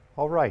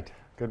All right.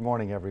 Good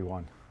morning,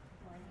 everyone.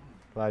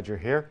 Glad you're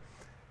here.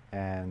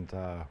 And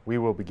we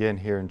will begin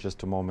here in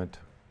just a moment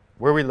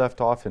where we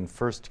left off in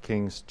 1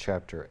 Kings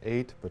chapter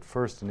 8, but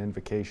first an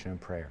invocation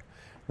and prayer.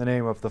 In the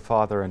name of the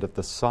Father, and of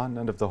the Son,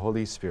 and of the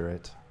Holy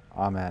Spirit.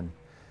 Amen.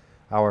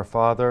 Our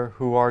Father,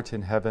 who art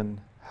in heaven,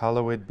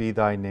 hallowed be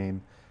thy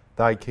name.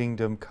 Thy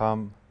kingdom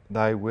come,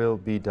 thy will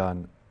be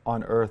done,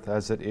 on earth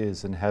as it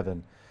is in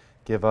heaven.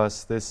 Give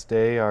us this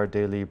day our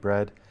daily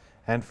bread,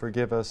 and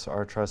forgive us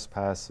our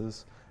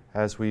trespasses,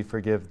 as we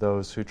forgive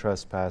those who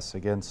trespass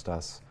against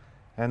us.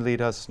 And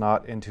lead us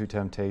not into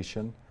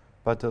temptation,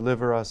 but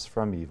deliver us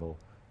from evil.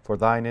 For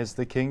thine is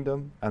the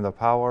kingdom, and the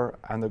power,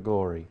 and the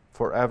glory,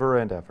 forever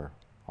and ever.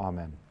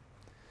 Amen.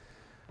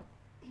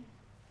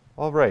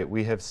 All right,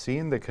 we have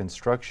seen the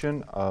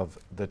construction of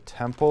the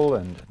temple,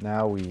 and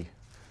now we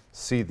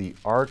see the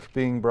ark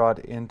being brought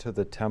into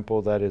the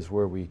temple. That is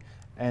where we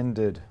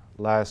ended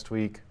last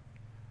week,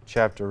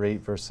 chapter 8,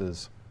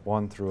 verses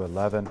 1 through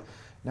 11.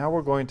 Now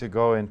we're going to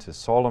go into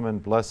Solomon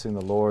blessing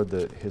the Lord,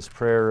 his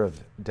prayer of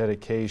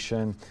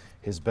dedication,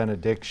 his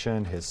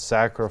benediction, his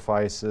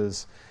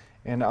sacrifices.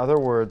 In other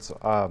words,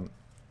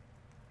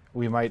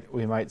 we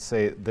might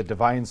say the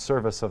divine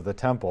service of the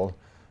temple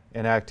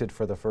enacted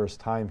for the first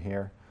time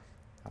here.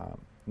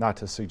 Not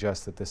to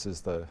suggest that this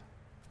is the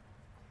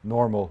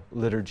normal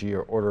liturgy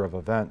or order of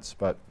events,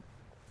 but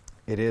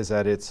it is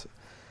at its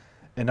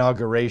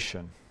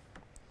inauguration.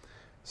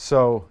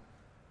 So,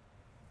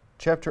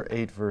 chapter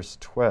 8, verse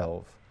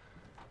 12,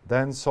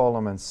 then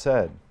Solomon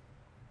said,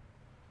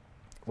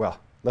 well,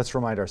 let's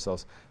remind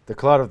ourselves, the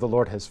cloud of the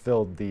Lord has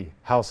filled the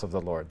house of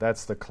the Lord.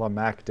 That's the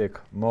climactic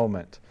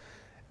moment.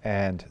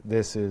 And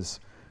this is,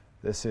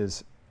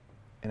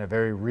 in a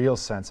very real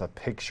sense, a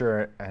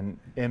picture and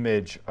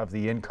image of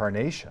the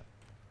incarnation.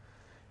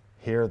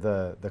 Here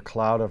the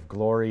cloud of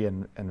glory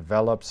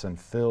envelops and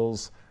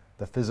fills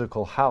the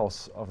physical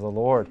house of the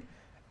Lord.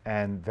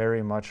 And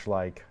very much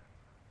like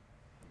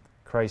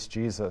Christ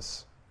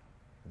Jesus,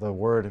 the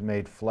Word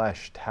made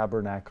flesh,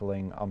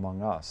 tabernacling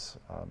among us,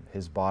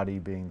 his body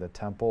being the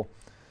temple,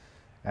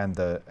 and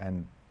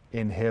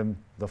in him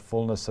the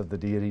fullness of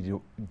the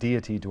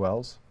deity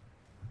dwells.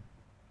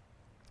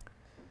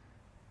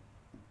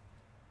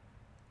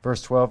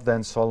 Verse 12,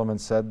 then Solomon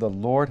said, the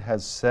Lord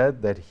has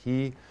said that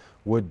he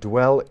would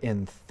dwell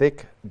in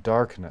thick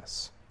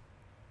darkness.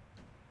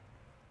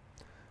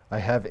 I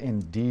have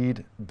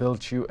indeed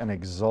built you an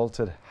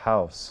exalted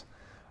house,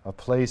 a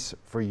place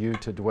for you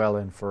to dwell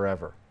in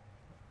forever.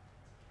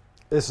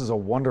 This is a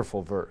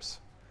wonderful verse,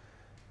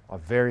 a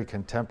very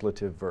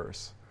contemplative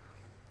verse.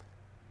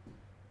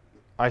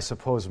 I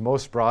suppose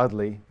most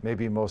broadly,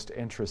 maybe most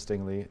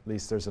interestingly, at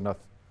least there's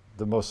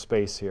the most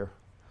space here.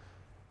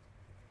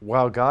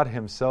 While God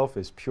himself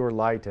is pure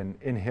light and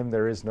in him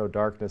there is no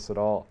darkness at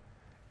all,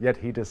 yet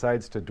he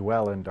decides to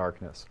dwell in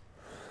darkness.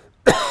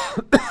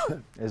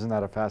 Isn't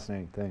that a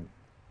fascinating thing?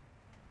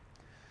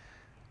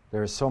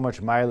 There is so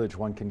much mileage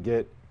one can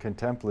get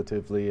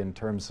contemplatively in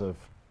terms of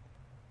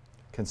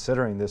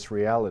considering this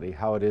reality,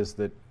 how it is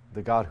that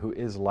the God who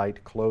is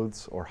light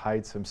clothes or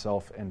hides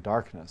himself in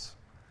darkness.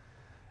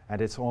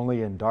 And it's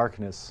only in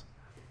darkness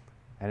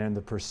and in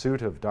the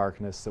pursuit of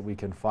darkness that we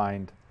can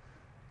find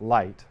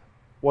light.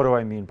 What do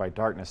I mean by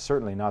darkness?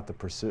 Certainly not the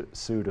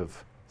pursuit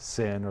of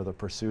sin or the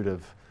pursuit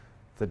of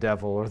the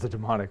devil or the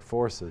demonic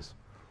forces,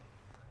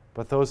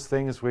 but those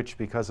things which,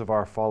 because of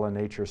our fallen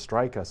nature,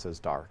 strike us as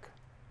dark,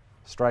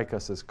 strike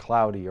us as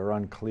cloudy or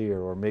unclear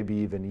or maybe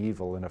even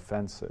evil and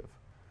offensive.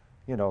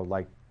 You know,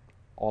 like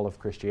all of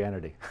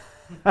Christianity.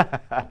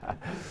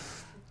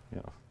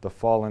 The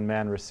fallen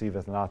man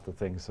receiveth not the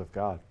things of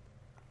God.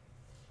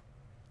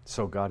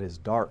 So God is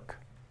dark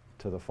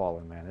to the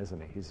fallen man,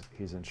 isn't he?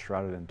 He's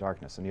enshrouded in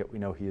darkness, and yet we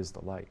know he is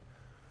the light.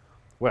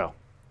 Well,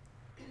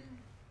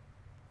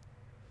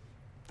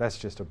 that's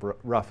just a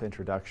rough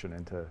introduction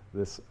into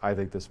this, I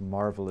think, this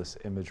marvelous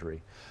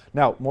imagery.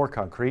 Now, more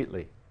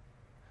concretely,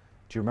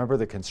 do you remember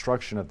the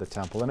construction of the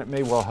temple? And it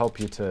may well help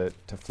you to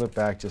flip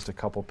back just a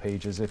couple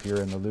pages if you're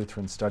in the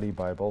Lutheran Study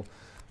Bible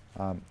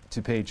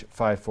to page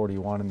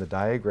 541 in the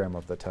diagram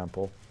of the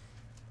temple.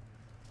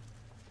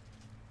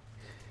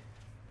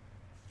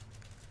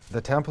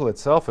 The temple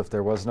itself, if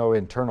there was no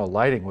internal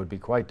lighting, would be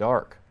quite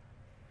dark.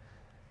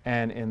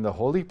 And in the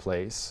holy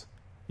place,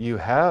 you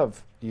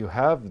have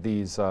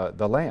these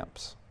the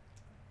lamps.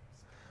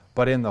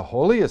 But in the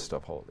holiest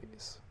of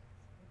holies,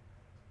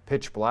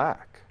 pitch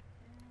black.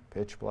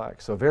 Pitch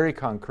black. So very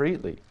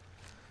concretely,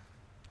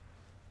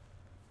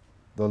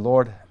 the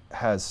Lord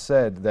has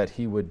said that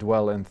he would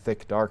dwell in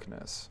thick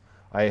darkness.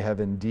 I have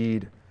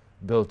indeed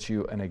built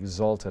you an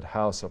exalted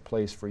house, a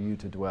place for you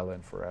to dwell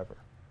in forever.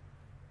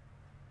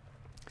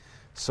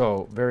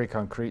 So very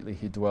concretely,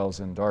 he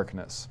dwells in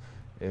darkness.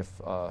 If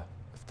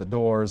the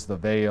doors, the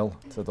veil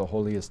to the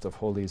holiest of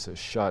holies is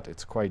shut,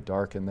 it's quite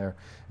dark in there.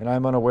 And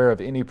I'm unaware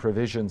of any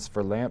provisions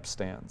for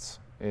lampstands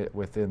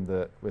within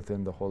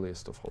the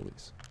holiest of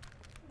holies.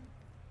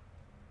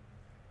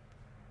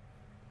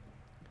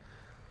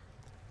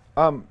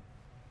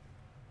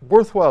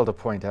 Worthwhile to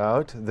point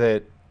out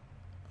that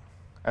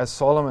as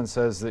Solomon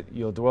says that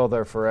you'll dwell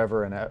there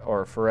forever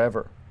or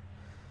forever.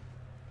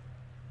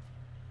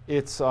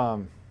 It's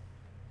here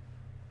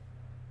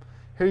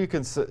you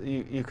can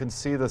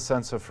see the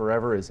sense of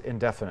forever is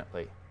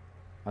indefinitely,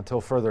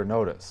 until further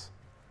notice.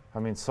 I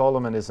mean,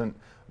 Solomon isn't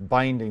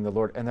binding the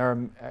Lord, and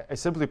I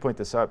simply point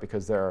this out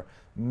because there are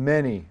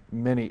many,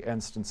 many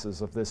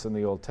instances of this in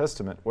the Old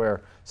Testament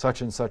where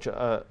such and such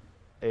a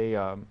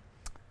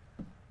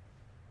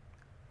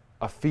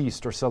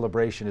feast or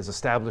celebration is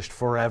established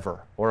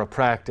forever, or a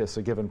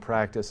given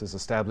practice is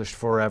established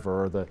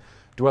forever, or the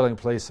dwelling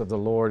place of the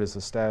Lord is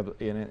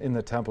established in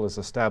the temple is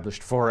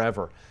established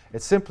forever.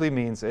 It simply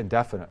means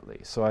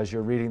indefinitely. So as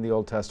you're reading the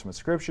Old Testament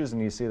scriptures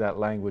and you see that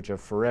language of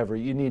forever,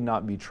 you need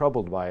not be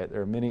troubled by it.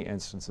 There are many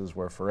instances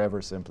where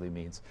forever simply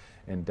means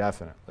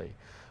indefinitely.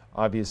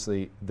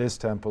 Obviously, this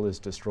temple is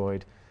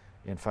destroyed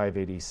in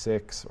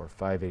 586 or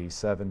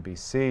 587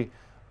 BC.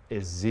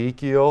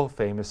 Ezekiel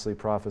famously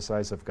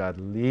prophesies of God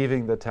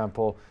leaving the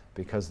temple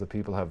because the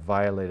people have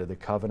violated the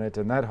covenant.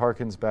 And that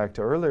harkens back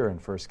to earlier in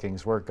 1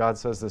 Kings where God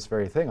says this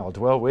very thing. I'll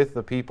dwell with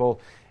the people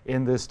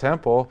in this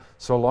temple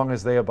so long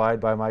as they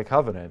abide by my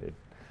covenant.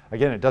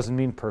 Again, it doesn't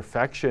mean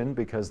perfection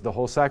because the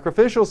whole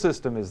sacrificial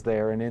system is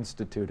there and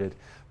instituted,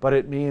 but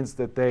it means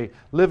that they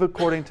live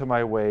according to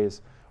my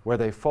ways, where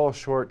they fall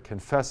short,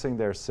 confessing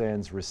their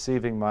sins,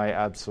 receiving my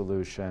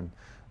absolution,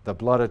 the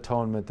blood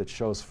atonement that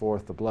shows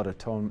forth the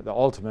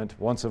ultimate,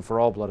 once and for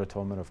all blood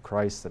atonement of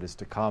Christ that is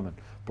to come and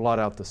blot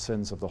out the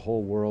sins of the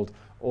whole world,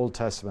 Old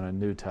Testament and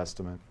New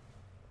Testament.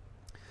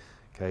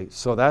 Okay,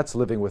 so that's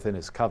living within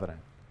his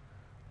covenant.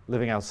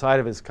 Living outside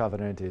of his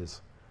covenant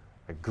is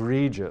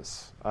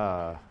egregious,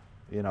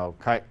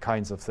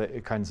 kinds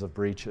of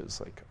breaches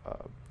like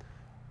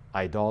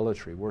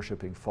idolatry,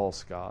 worshiping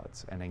false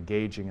gods, and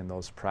engaging in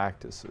those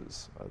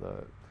practices,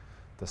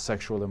 the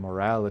sexual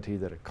immorality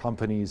that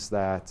accompanies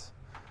that,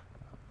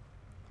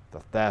 the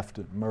theft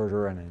and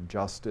murder and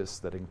injustice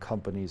that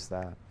accompanies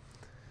that.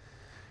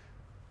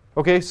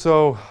 Okay,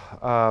 so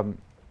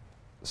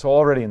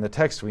already in the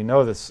text we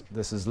know this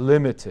is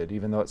limited,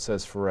 even though it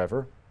says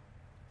forever.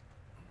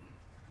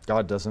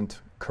 God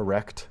doesn't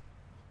correct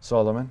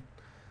Solomon,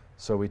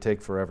 so we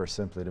take forever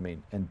simply to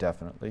mean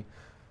indefinitely.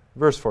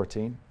 Verse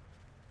 14.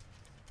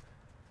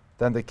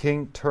 Then the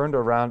king turned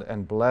around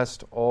and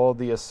blessed all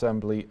the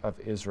assembly of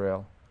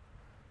Israel,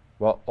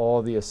 while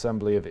all the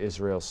assembly of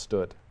Israel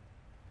stood.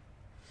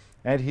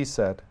 And he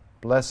said,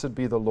 Blessed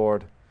be the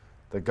Lord,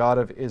 the God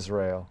of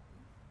Israel,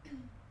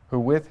 who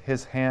with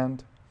his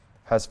hand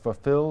has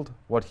fulfilled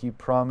what he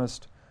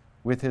promised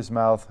with his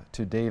mouth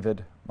to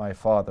David my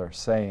father,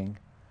 saying,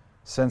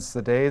 Since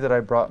the day that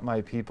I brought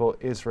my people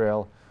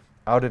Israel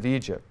out of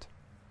Egypt,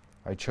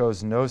 I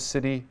chose no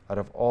city out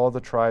of all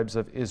the tribes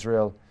of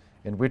Israel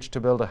in which to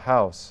build a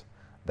house,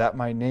 that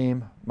my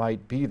name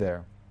might be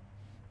there.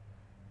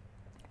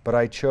 But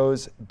I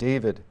chose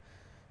David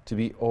to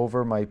be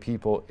over my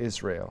people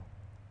Israel.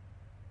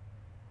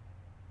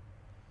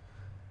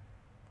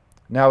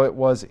 Now it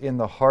was in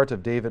the heart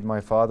of David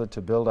my father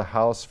to build a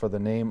house for the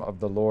name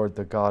of the Lord,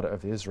 the God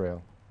of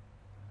Israel.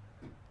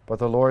 But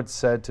the Lord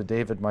said to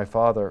David my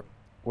father,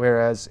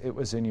 Whereas it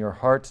was in your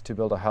heart to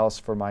build a house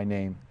for my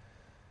name,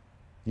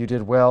 you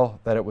did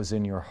well that it was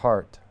in your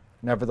heart.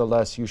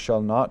 Nevertheless, you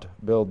shall not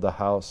build the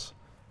house,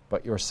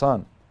 but your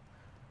son,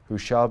 who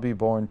shall be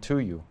born to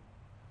you,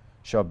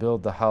 shall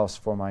build the house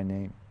for my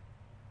name.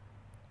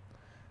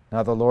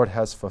 Now the Lord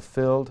has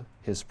fulfilled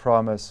his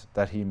promise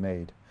that he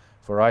made.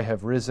 For I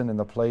have risen in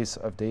the place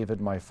of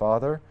David my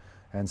father,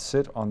 and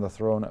sit on the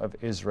throne of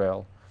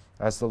Israel,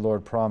 as the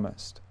Lord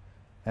promised.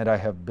 And I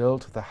have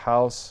built the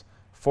house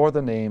for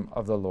the name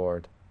of the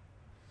Lord,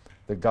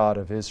 the God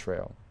of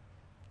Israel.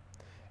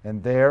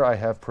 And there I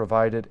have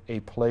provided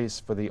a place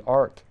for the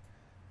ark,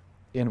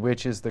 in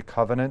which is the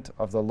covenant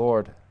of the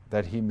Lord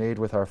that he made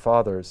with our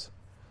fathers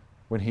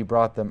when he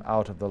brought them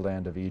out of the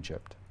land of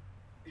Egypt.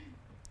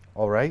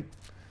 All right?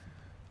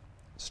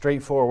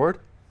 Straightforward.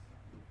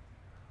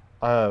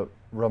 A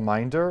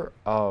reminder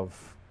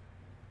of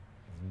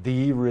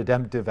the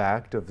redemptive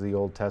act of the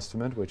Old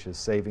Testament, which is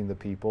saving the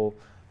people,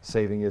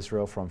 saving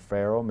Israel from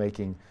Pharaoh,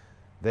 making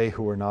they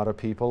who were not a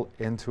people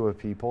into a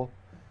people.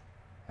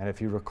 And if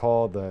you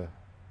recall the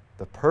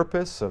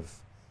purpose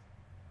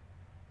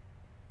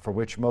for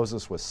which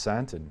Moses was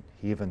sent, and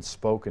he even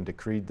spoke and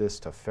decreed this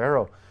to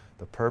Pharaoh,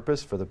 the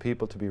purpose for the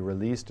people to be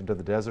released into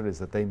the desert is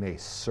that they may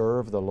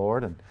serve the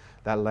Lord. And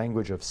that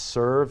language of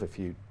serve, if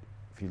you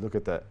look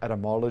at the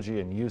etymology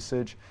and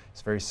usage,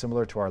 it's very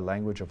similar to our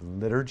language of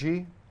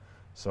liturgy.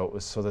 So it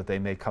was so that they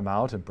may come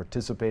out and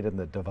participate in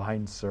the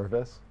divine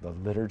service, the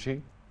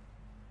liturgy.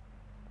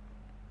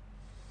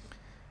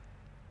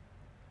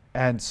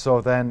 And so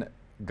then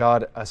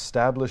God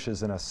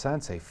establishes, in a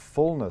sense, a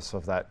fullness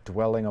of that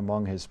dwelling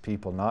among his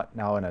people, not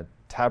now in a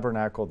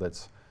tabernacle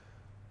that's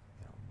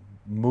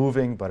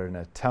moving, but in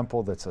a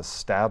temple that's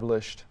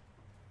established.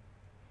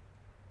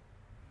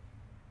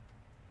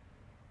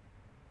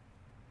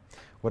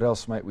 What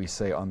else might we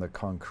say on the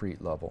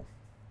concrete level?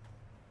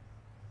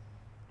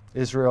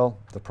 Israel,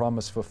 the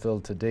promise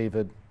fulfilled to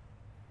David.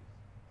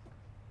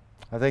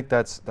 I think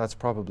that's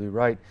probably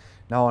right.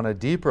 Now, on a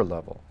deeper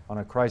level, on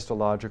a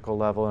Christological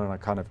level and on a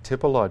kind of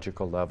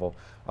typological level,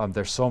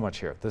 there's so much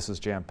here. This is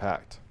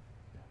jam-packed.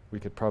 We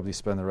could probably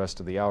spend the rest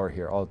of the hour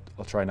here. I'll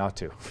try not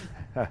to.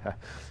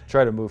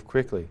 Try to move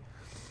quickly.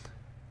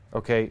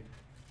 Okay.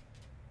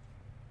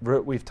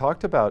 We've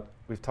talked about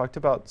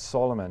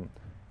Solomon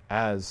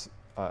as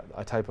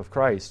a type of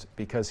Christ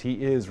because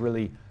he is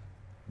really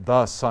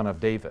the son of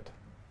David.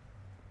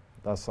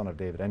 The son of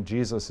David. And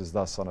Jesus is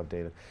the son of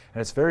David.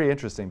 And it's very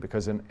interesting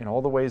because in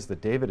all the ways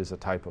that David is a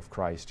type of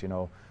Christ,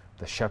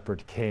 the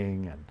shepherd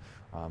king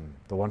and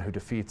the one who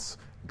defeats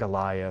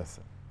Goliath,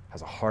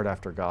 has a heart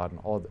after God, and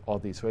all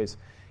these ways.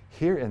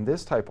 Here in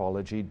this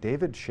typology,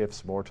 David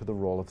shifts more to the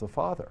role of the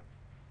father.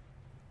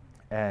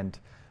 And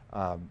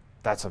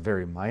that's a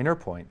very minor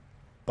point,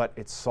 but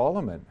it's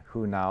Solomon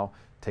who now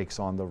takes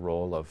on the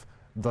role of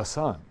the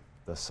son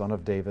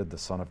of David, the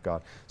son of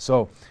God.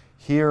 So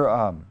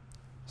here,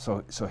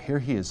 so here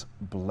he is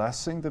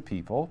blessing the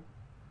people.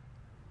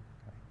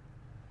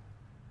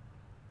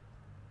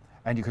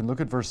 And you can look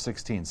at verse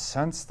 16.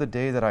 Since the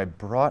day that I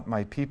brought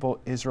my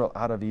people Israel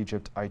out of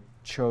Egypt, I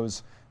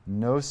chose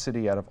no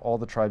city out of all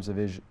the tribes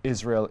of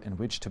Israel in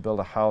which to build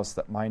a house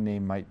that my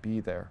name might be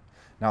there.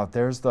 Now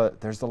there's the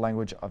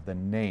language of the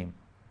name.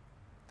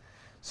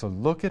 So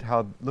look at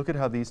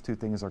how these two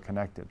things are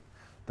connected.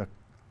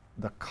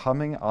 The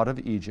coming out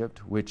of Egypt,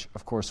 which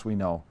of course we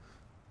know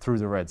through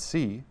the Red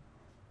Sea,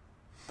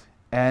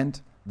 and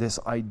this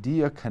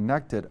idea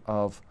connected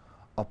of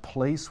a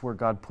place where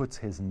God puts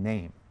his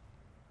name.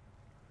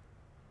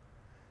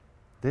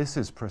 This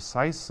is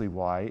precisely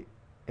why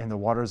in the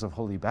waters of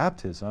holy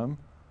baptism,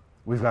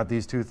 we've got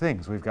these two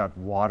things. We've got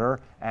water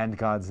and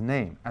God's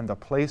name. And the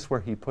place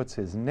where he puts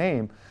his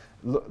name,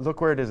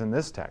 look where it is in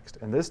this text.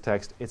 In this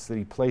text, it's that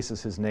he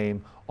places his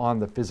name on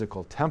the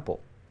physical temple.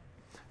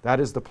 That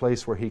is the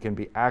place where he can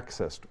be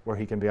accessed, where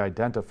he can be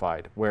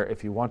identified, where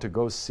if you want to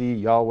go see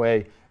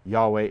Yahweh,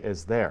 Yahweh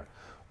is there.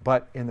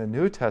 But in the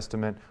New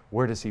Testament,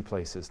 where does he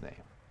place his name?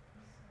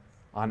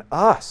 On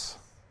us.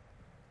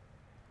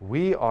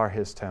 We are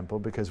his temple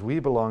because we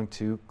belong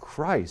to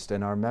Christ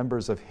and are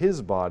members of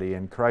his body.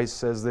 And Christ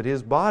says that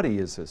his body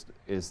is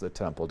the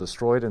temple.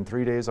 Destroyed in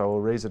 3 days, I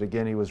will raise it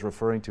again. He was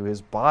referring to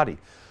his body.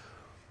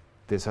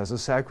 This has a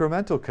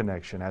sacramental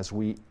connection. As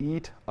we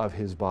eat of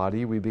his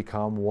body, we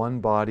become one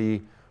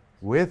body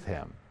with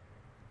him.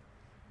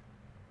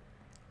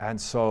 And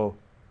so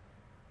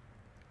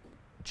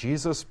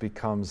Jesus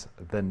becomes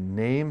the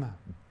name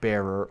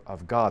bearer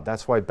of God.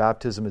 That's why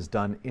baptism is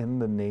done in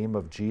the name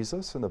of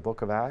Jesus in the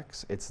book of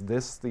Acts. It's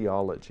this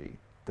theology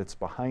that's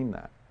behind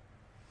that.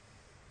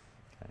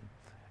 Okay.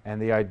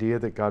 And the idea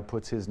that God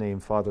puts his name,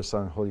 Father,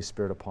 Son, and Holy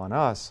Spirit upon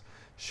us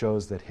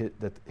shows that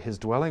his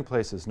dwelling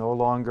place is no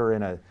longer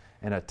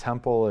in a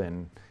temple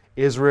in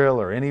Israel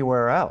or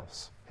anywhere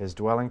else. His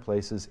dwelling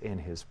place is in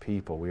his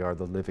people. We are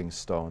the living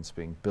stones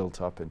being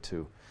built up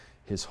into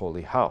his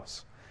holy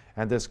house.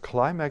 And this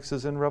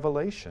climaxes in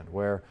Revelation,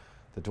 where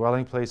the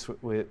dwelling place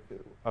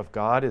of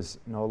God is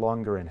no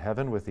longer in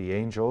heaven with the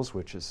angels,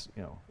 which is,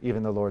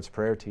 even the Lord's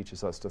Prayer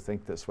teaches us to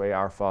think this way,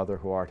 our Father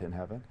who art in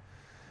heaven.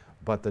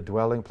 But the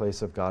dwelling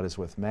place of God is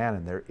with man,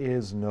 and there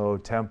is no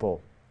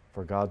temple,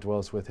 for God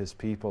dwells with his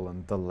people,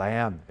 and the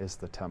Lamb is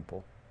the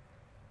temple.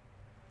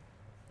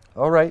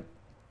 All right.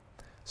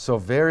 So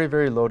very,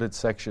 very loaded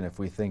section if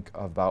we think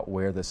about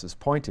where this is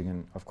pointing.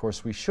 And of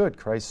course we should.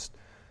 Christ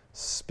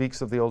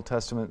speaks of the Old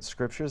Testament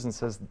scriptures and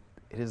says,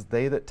 it is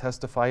they that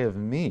testify of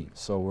me.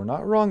 So we're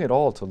not wrong at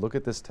all to look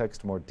at this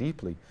text more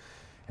deeply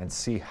and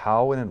see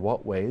how and in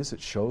what ways it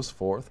shows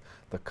forth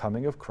the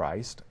coming of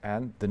Christ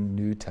and the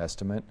New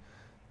Testament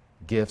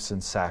gifts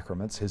and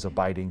sacraments, his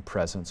abiding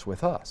presence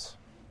with us.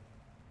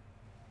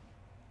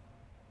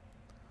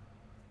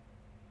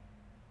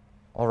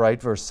 All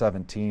right, verse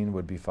 17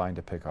 would be fine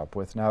to pick up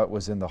with. Now it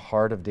was in the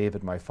heart of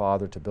David my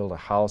father to build a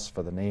house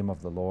for the name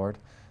of the Lord,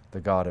 the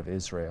God of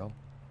Israel.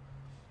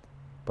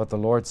 But the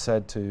Lord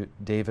said to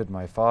David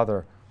my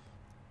father,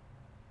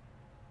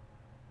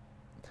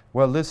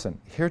 well, listen,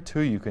 here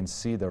too you can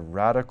see the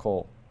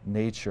radical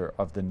nature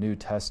of the New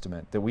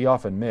Testament that we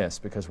often miss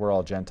because we're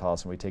all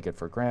Gentiles and we take it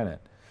for granted.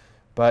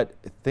 But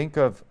think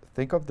of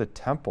the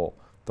temple.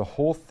 The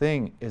whole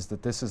thing is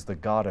that this is the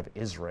God of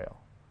Israel.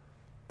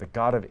 The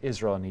God of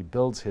Israel, and he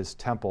builds his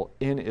temple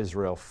in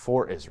Israel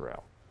for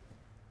Israel.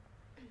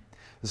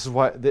 This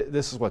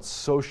is what's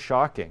so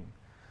shocking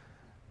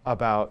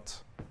about,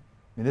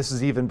 this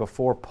is even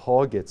before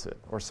Paul gets it,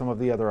 or some of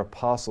the other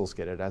apostles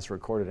get it, as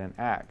recorded in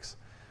Acts,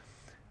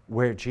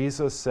 where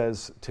Jesus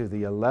says to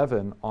the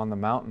 11 on the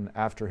mountain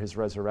after his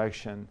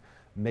resurrection,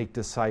 make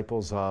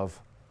disciples of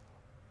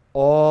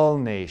all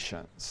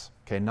nations.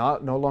 Okay, no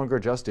longer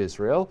just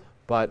Israel,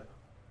 but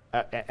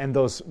and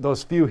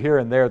those few here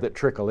and there that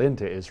trickle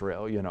into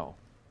Israel,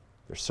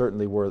 there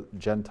certainly were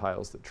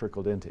Gentiles that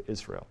trickled into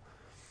Israel.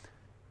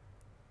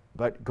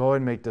 But go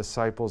and make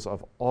disciples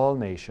of all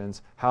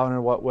nations. How and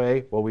in what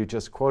way? Well, we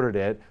just quoted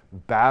it,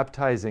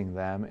 baptizing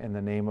them in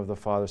the name of the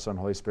Father, Son,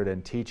 Holy Spirit,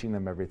 and teaching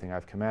them everything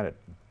I've commanded.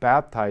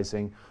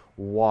 Baptizing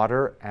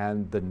water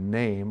and the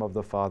name of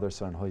the Father,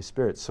 Son, and Holy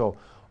Spirit. So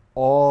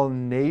all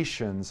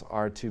nations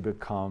are to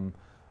become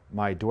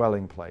my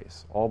dwelling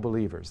place, all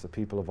believers, the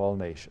people of all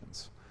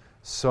nations.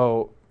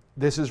 So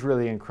this is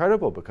really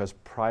incredible because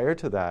prior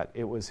to that,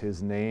 it was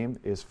his name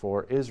is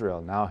for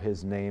Israel. Now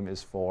his name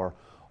is for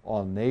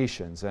all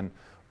nations. And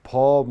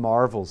Paul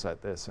marvels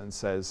at this and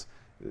says,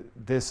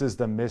 this is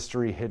the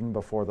mystery hidden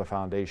before the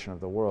foundation of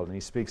the world. And he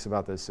speaks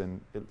about this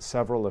in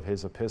several of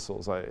his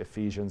epistles.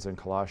 Ephesians and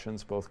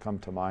Colossians both come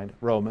to mind.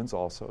 Romans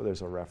also,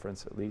 there's a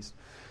reference at least.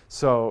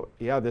 So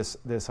yeah,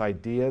 this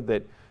idea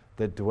that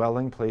the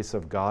dwelling place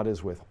of God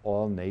is with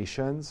all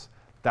nations,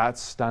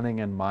 that's stunning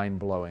and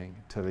mind-blowing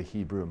to the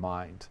Hebrew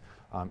mind,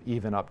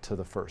 even up to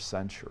the first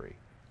century.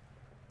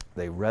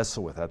 They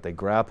wrestle with that, they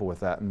grapple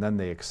with that, and then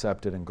they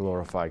accept it and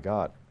glorify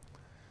God.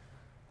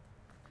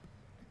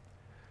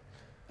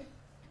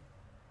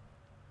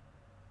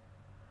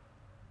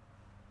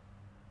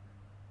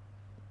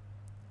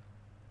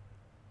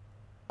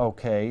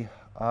 Okay,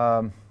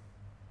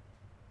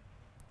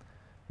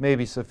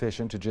 maybe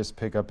sufficient to just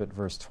pick up at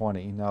verse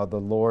 20. Now the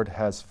Lord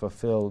has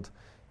fulfilled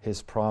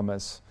his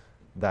promise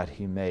that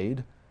he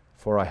made,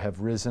 for I have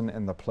risen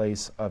in the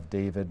place of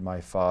David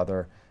my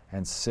father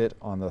and sit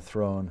on the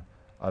throne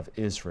of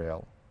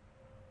Israel.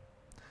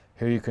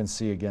 Here you can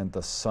see again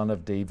the Son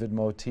of David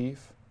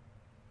motif.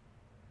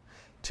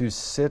 To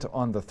sit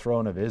on the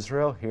throne of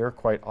Israel here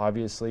quite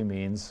obviously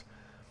means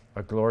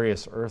a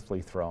glorious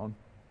earthly throne.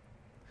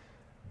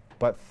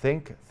 But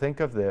think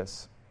of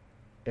this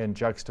in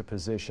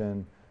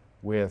juxtaposition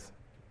with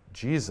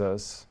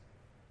Jesus,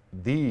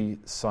 the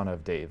Son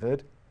of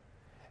David,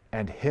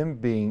 and him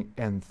being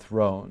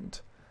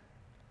enthroned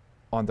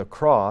on the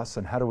cross.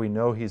 And how do we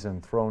know he's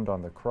enthroned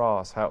on the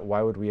cross?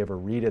 Why would we ever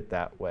read it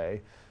that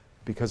way?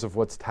 Because of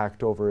what's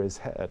tacked over his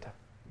head.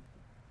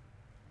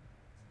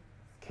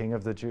 King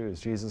of the Jews,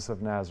 Jesus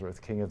of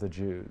Nazareth, King of the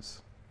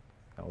Jews.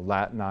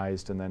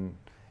 Latinized and then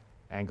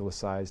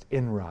anglicized,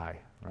 INRI,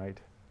 right?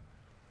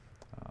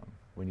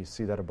 When you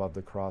see that above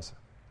the cross,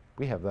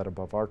 we have that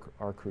above our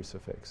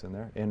crucifix in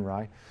there,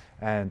 INRI.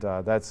 And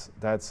that's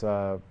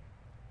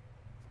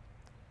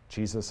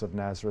Jesus of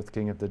Nazareth,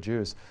 King of the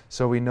Jews.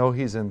 So we know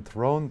he's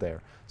enthroned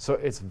there. So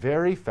it's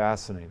very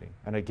fascinating.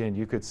 And again,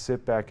 you could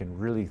sit back and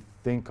really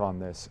think on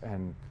this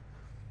and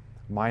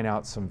mine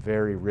out some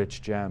very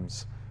rich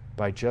gems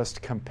by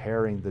just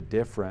comparing the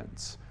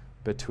difference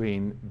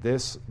between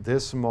this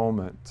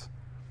moment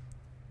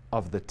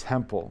of the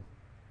temple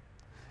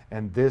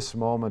and this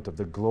moment of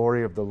the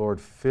glory of the Lord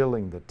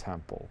filling the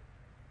temple,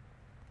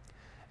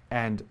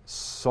 and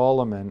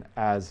Solomon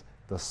as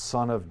the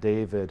Son of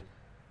David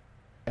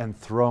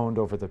enthroned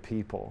over the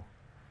people.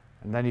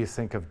 And then you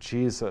think of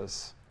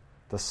Jesus,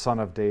 the Son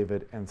of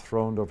David,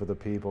 enthroned over the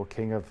people,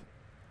 King of,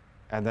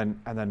 and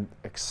then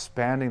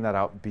expanding that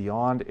out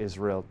beyond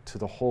Israel to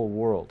the whole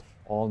world,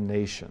 all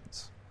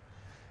nations.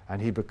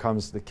 And he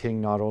becomes the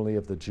king not only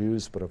of the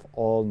Jews, but of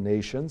all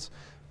nations,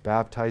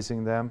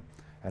 baptizing them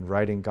and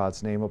writing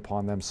God's name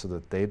upon them so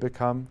that they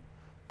become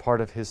part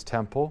of his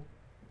temple.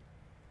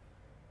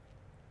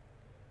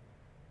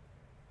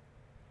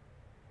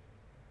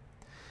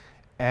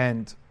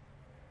 And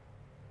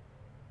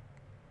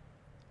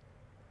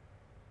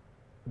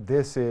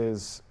this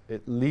is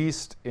at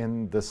least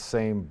in the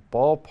same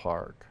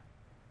ballpark,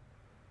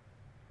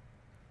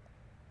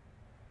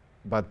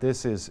 but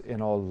this is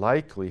in all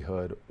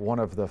likelihood one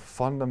of the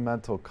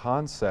fundamental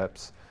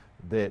concepts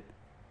that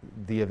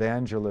the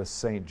evangelist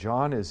St.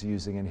 John is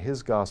using in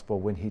his gospel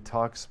when he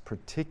talks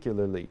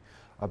particularly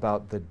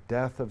about the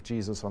death of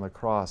Jesus on the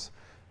cross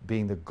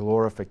being the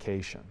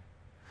glorification.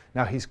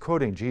 Now he's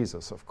quoting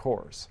Jesus, of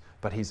course,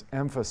 but he's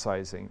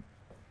emphasizing.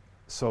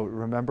 So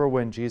remember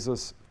when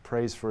Jesus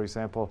prays, for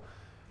example,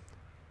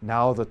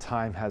 now the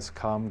time has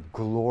come,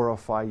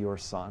 glorify your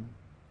Son.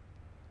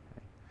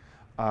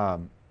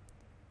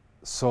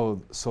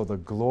 So the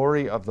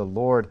glory of the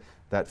Lord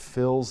that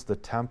fills the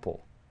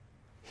temple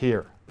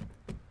here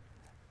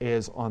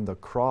is on the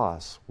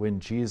cross when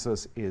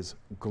Jesus is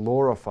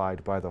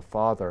glorified by the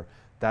Father.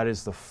 That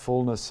is the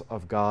fullness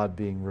of God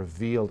being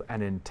revealed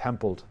and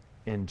entempled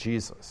in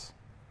Jesus,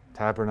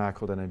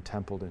 tabernacled and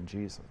entempled in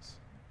Jesus.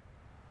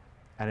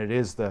 And it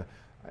is the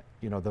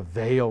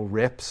veil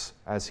rips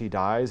as he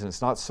dies, and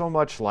it's not so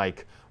much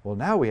like, well,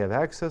 now we have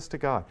access to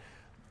God.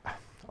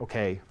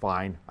 Okay,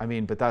 fine.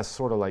 But that's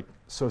sort of like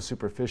so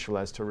superficial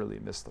as to really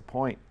miss the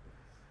point.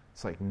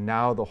 It's like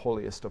now the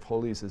holiest of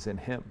holies is in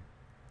him,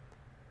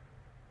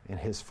 in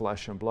his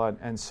flesh and blood.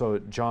 And so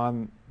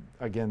John,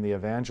 again, the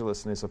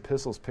evangelist in his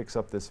epistles picks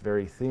up this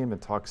very theme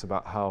and talks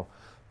about how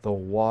the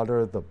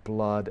water, the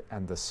blood,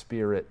 and the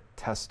Spirit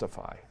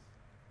testify.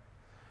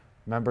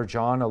 Remember,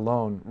 John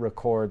alone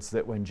records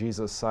that when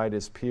Jesus' side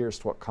is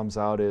pierced, what comes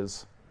out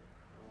is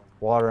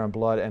water and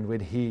blood. And when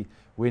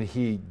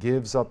he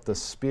gives up the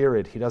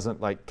Spirit, he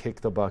doesn't like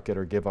kick the bucket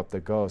or give up the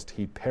ghost.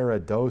 He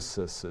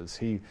paradoses.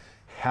 He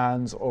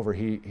hands over,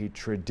 he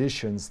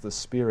traditions the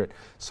Spirit.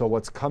 So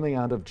what's coming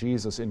out of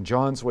Jesus, in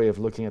John's way of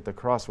looking at the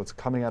cross, what's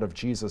coming out of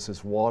Jesus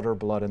is water,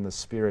 blood, and the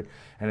Spirit.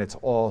 And it's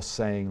all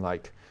saying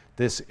like,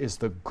 This is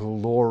the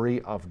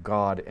glory of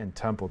God and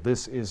temple.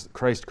 This is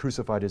Christ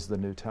crucified is the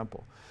new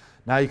temple.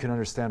 Now you can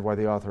understand why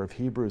the author of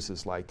Hebrews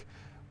is like,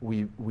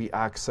 we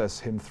access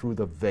him through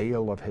the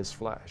veil of his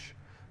flesh.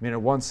 I mean,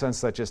 in one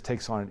sense, that just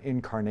takes on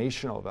an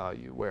incarnational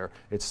value, where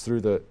it's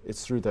through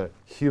the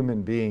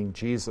human being,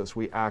 Jesus,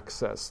 we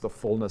access the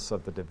fullness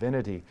of the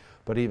divinity.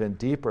 But even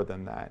deeper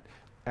than that,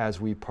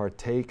 as we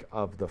partake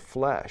of the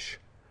flesh,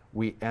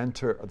 we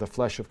enter the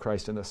flesh of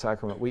Christ in the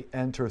sacrament. We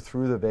enter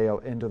through the veil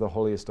into the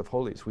holiest of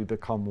holies. We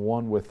become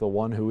one with the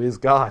one who is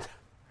God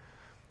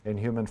in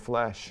human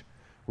flesh.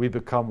 We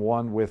become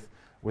one with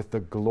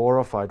the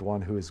glorified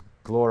one who is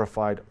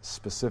glorified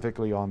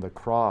specifically on the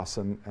cross,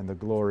 and the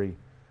glory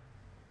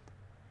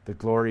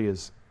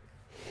is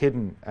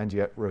hidden and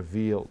yet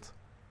revealed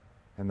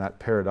in that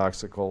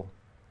paradoxical,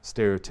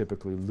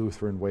 stereotypically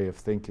Lutheran way of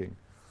thinking,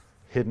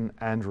 hidden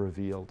and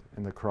revealed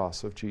in the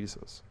cross of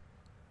Jesus.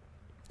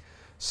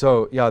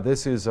 So yeah,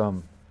 this is,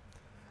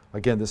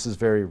 again, this is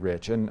very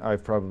rich, and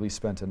I've probably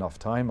spent enough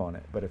time on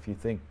it, but if you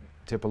think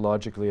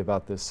typologically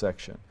about this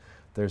section,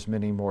 there's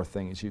many more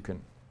things you can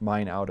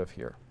mine out of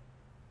here,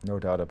 no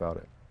doubt about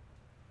it.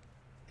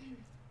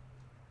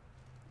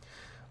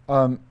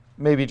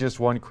 Maybe just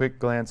one quick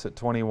glance at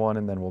 21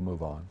 and then we'll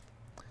move on.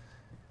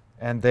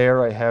 And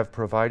there I have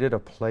provided a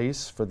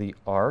place for the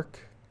ark,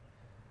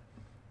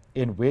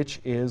 in which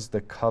is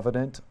the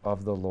covenant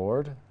of the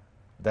Lord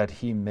that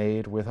he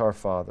made with our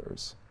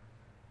fathers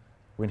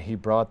when he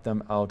brought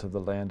them out of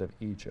the land of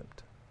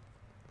Egypt.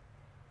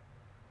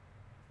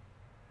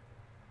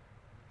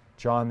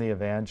 John the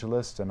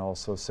Evangelist, and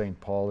also St.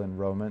 Paul in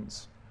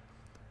Romans,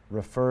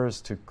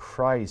 refers to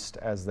Christ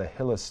as the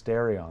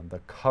hilasterion,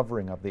 the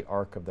covering of the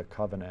Ark of the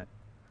Covenant.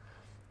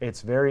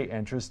 It's very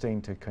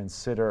interesting to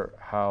consider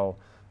how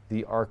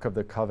the Ark of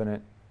the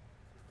Covenant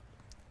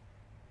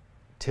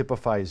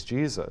typifies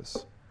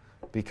Jesus,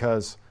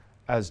 because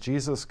as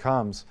Jesus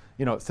comes,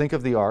 think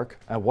of the Ark,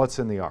 and what's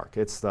in the Ark?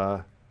 It's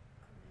the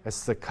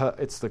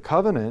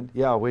covenant,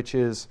 yeah, which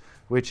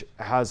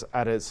has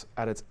at its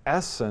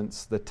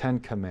essence the Ten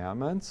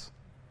Commandments.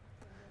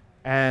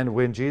 And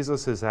when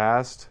Jesus is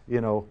asked,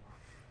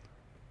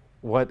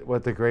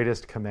 what the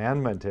greatest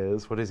commandment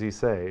is, what does he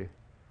say?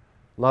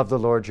 Love the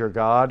Lord your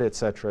God,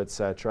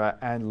 etc.,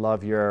 and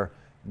love your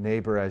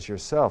neighbor as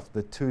yourself,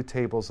 the two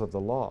tables of the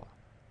law.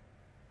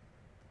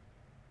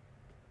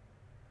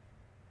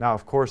 Now,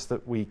 of course,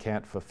 that we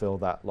can't fulfill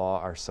that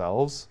law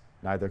ourselves,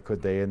 neither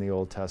could they in the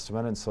Old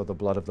Testament, and so the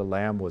blood of the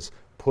Lamb was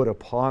put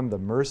upon the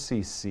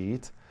mercy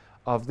seat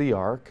of the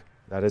ark,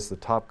 that is the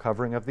top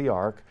covering of the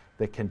ark,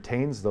 that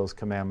contains those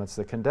commandments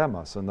that condemn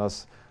us, and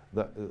thus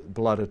the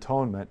blood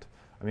atonement.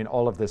 I mean,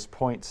 all of this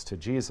points to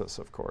Jesus,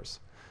 of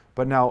course.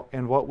 But now,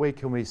 in what way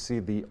can we see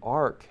the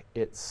ark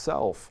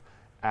itself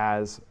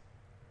as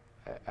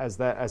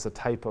a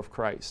type of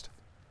Christ?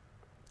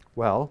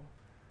 Well,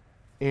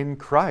 in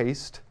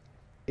Christ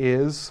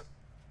is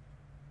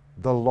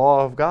the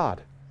law of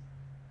God,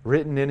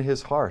 written in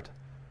his heart.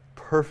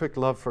 Perfect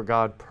love for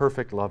God,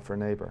 perfect love for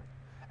neighbor.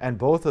 And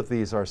both of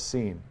these are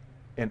seen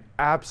in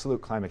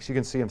absolute climax. You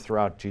can see them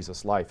throughout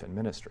Jesus' life and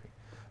ministry.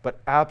 But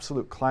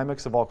absolute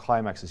climax of all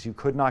climaxes, you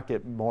could not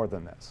get more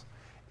than this,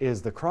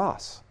 is the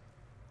cross,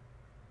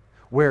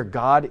 where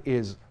God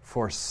is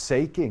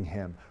forsaking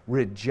him,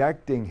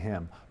 rejecting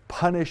him,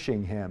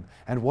 punishing him.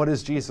 And what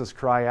does Jesus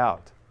cry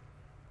out?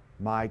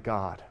 My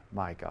God,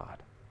 my God.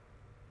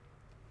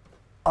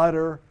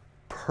 Utter,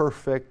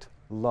 perfect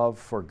love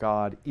for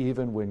God,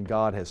 even when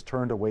God has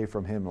turned away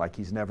from him like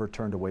he's never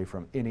turned away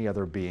from any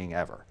other being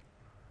ever.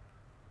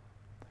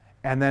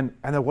 And then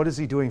what is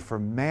he doing for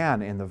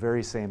man in the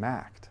very same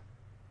act?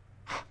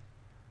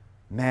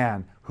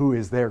 Man who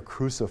is there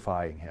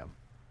crucifying him.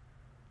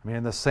 I mean,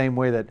 in the same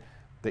way that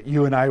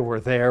you and I were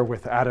there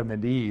with Adam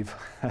and Eve,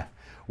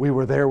 we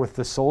were there with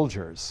the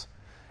soldiers.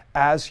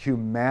 As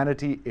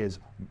humanity is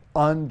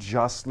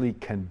unjustly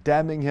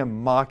condemning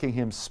him, mocking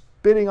him,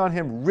 spitting on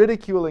him,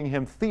 ridiculing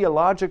him,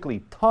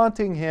 theologically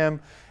taunting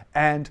him,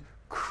 and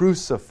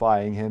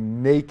crucifying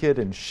him naked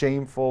and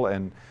shameful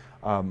and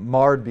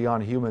marred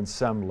beyond human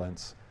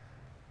semblance,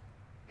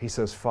 he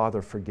says,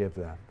 Father, forgive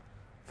them,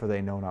 for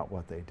they know not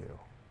what they do.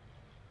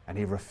 And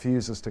he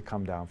refuses to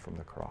come down from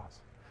the cross.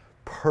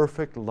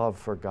 Perfect love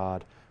for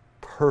God,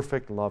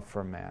 perfect love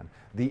for man.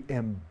 The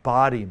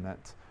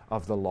embodiment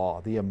of the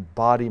law, the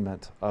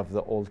embodiment of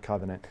the Old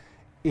Covenant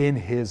in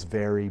his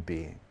very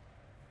being.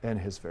 In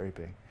his very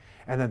being.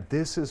 And then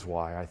this is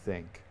why I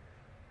think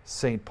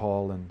St.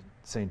 Paul and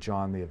St.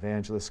 John the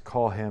Evangelist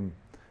call him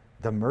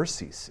the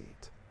mercy seat.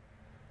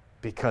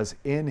 Because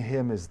in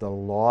him is the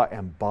law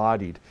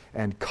embodied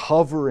and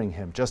covering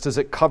him, just as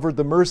it covered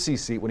the mercy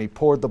seat when he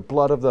poured the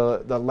blood of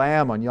the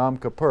Lamb on Yom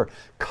Kippur.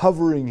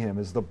 Covering him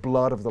is the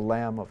blood of the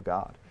Lamb of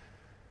God.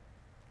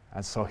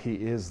 And so he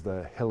is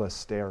the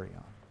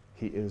hilasterion.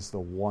 He is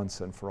the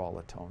once and for all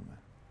atonement.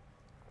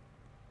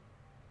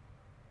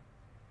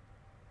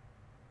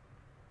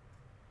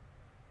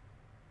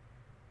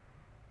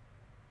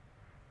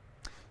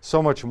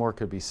 So much more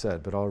could be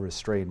said, but I'll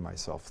restrain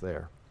myself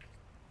there.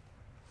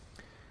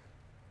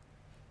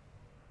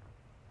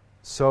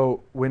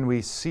 So when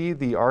we see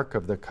the Ark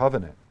of the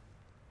Covenant,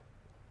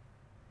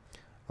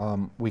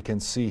 we can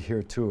see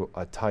here too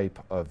a type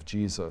of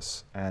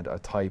Jesus and a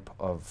type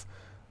of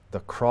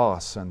the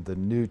cross and the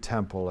new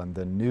temple and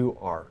the new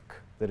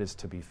ark that is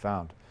to be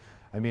found.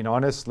 I mean,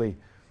 honestly,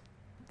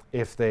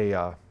 if they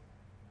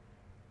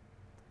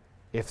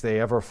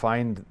ever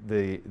find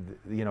the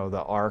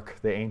ark,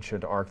 the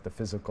ancient ark, the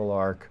physical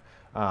ark,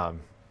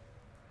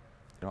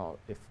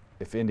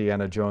 if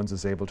Indiana Jones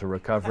is able to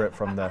recover it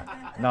from the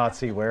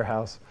Nazi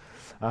warehouse.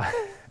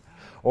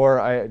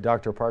 Or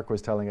Dr. Park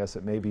was telling us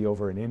it may be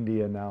over in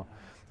India now.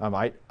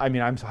 I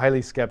mean, I'm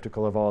highly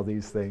skeptical of all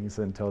these things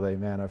until they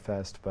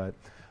manifest. But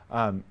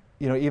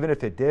even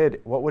if it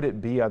did, what would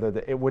it be other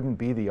than it wouldn't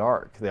be the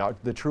ark?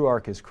 The true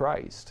ark is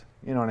Christ.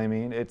 You know what I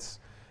mean? It's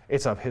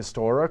of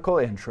historical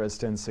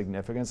interest and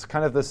significance,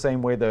 kind of the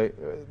same way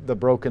the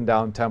broken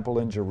down temple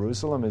in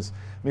Jerusalem is.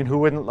 I mean, who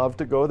wouldn't love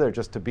to go there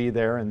just to be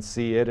there and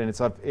see it? And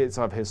it's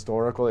of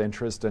historical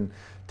interest and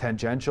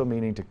tangential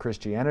meaning to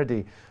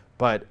Christianity.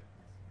 But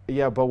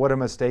what a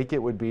mistake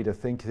it would be to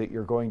think that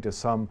you're going to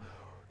some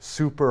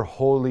super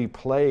holy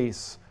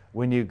place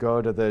when you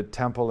go to the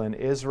temple in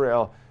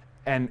Israel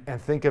and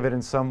think of it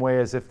in some way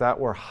as if that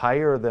were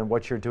higher than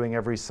what you're doing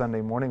every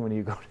Sunday morning when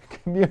you go to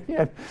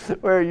communion,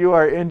 where you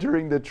are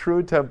entering the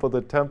true temple,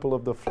 the temple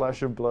of the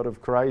flesh and blood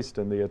of Christ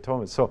and the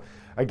atonement. So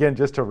again,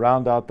 just to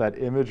round out that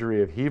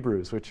imagery of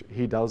Hebrews, which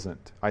he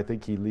doesn't. I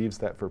think he leaves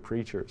that for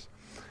preachers.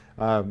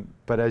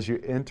 But as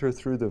you enter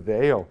through the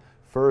veil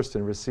first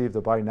and receive the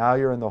body, now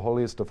you're in the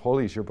holiest of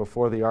holies. You're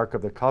before the Ark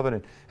of the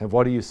Covenant. And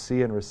what do you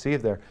see and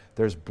receive there?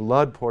 There's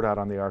blood poured out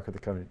on the Ark of the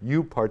Covenant.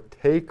 You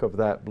partake of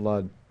that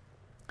blood.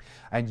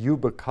 And you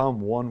become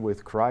one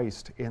with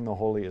Christ in the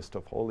holiest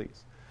of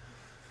holies.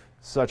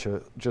 Such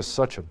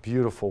a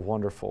beautiful,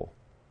 wonderful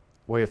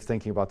way of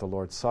thinking about the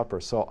Lord's Supper.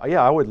 So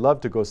I would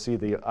love to go see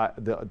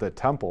the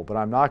temple, but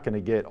I'm not going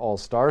to get all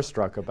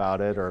starstruck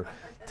about it or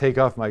take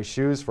off my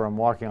shoes for I'm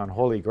walking on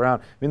holy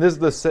ground. I mean, this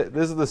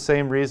is the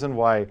same reason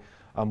why.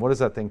 What is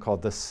that thing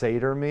called? The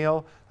Seder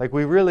meal? Like,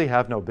 we really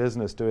have no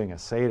business doing a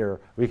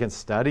Seder. We can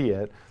study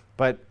it.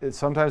 But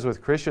sometimes with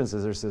Christians,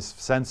 there's this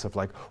sense of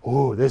like,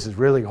 oh, this is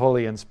really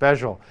holy and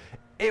special.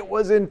 It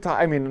wasn't,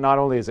 not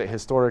only is it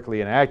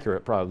historically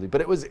inaccurate probably,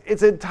 but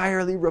it's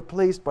entirely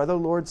replaced by the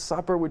Lord's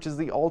Supper, which is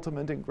the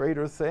ultimate and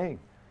greater thing.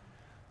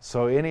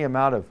 So any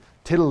amount of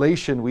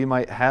titillation we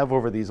might have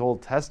over these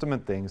Old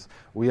Testament things,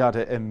 we ought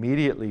to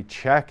immediately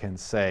check and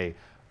say,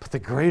 but the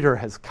greater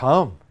has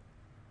come.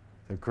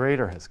 The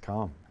greater has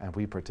come, and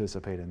we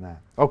participate in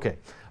that. Okay,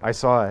 I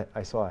saw a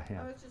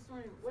hand. I was just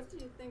wondering, what do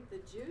you think the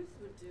Jews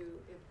would do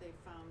if they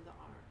found the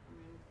ark? I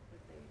mean, would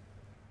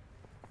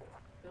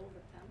they build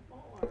a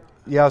temple? Or?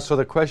 Yeah, so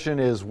the question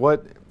is,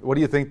 what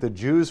do you think the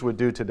Jews would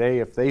do today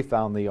if they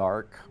found the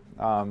ark?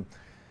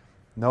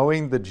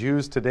 Knowing the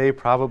Jews today,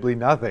 probably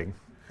nothing.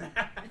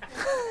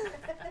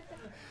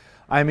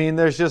 I mean,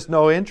 there's just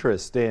no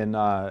interest in,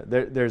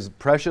 there's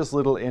precious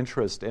little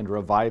interest in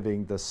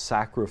reviving the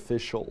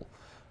sacrificial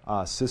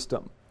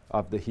system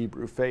of the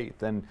Hebrew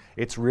faith, and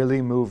it's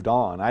really moved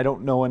on. I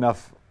don't know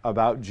enough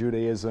about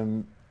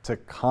Judaism to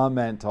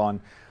comment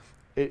on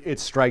it. It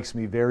strikes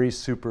me very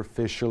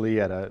superficially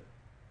at a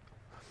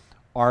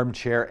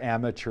armchair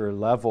amateur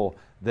level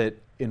that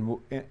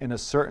in a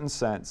certain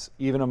sense,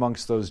 even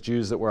amongst those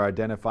Jews that were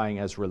identifying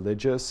as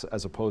religious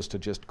as opposed to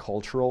just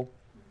cultural,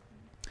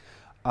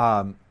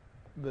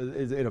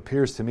 it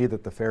appears to me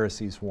that the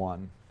Pharisees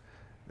won,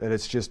 that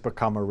it's just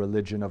become a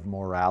religion of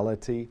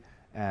morality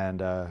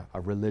and a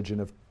religion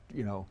of,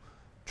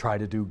 try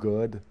to do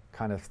good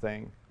kind of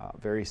thing.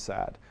 Very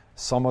sad.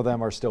 Some of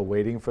them are still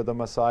waiting for the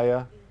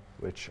Messiah,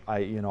 which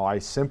I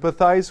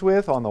sympathize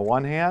with on the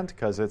one hand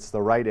because it's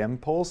the right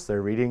impulse.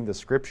 They're reading the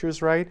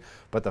scriptures right,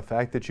 but the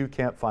fact that you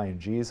can't find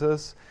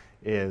Jesus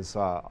is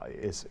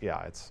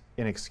it's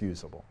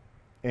inexcusable.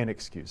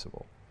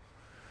 Inexcusable.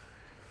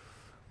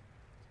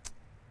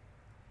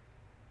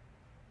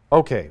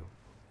 Okay.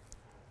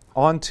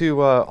 On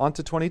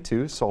to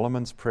 22,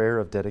 Solomon's prayer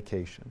of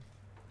dedication.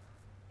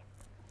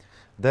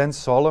 Then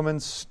Solomon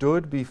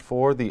stood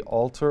before the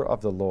altar of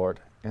the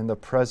Lord in the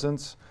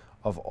presence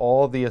of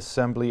all the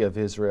assembly of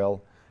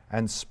Israel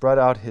and spread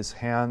out his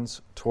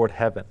hands toward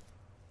heaven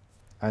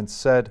and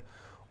said,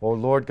 O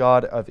Lord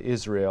God of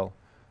Israel,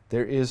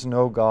 there is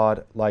no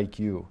God like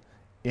you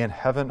in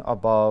heaven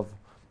above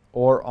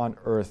or on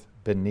earth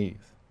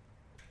beneath,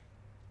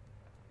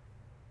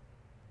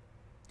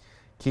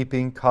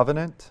 keeping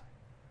covenant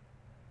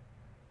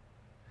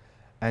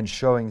and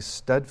showing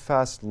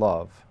steadfast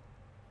love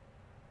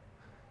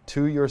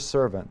to your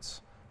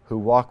servants who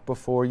walk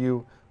before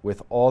you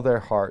with all their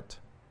heart,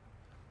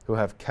 who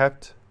have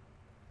kept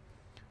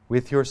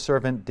with your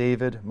servant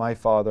David, my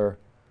father,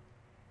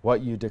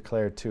 what you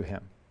declared to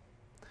him.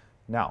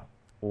 Now,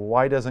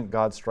 why doesn't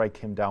God strike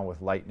him down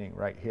with lightning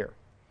right here?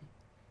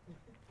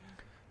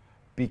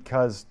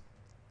 Because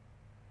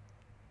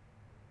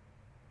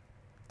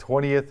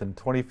 20th and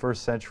 21st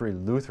century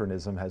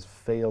Lutheranism has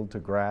failed to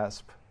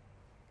grasp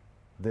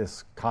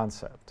this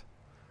concept.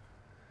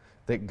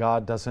 that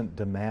God doesn't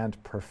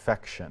demand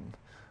perfection.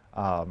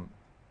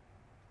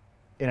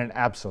 In an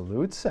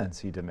absolute sense,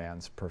 he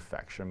demands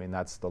perfection. I mean,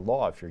 that's the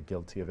law. If you're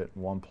guilty of it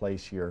in one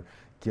place, you're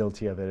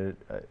guilty of it,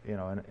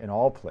 in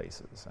all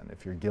places. And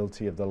if you're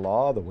guilty of the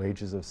law, the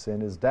wages of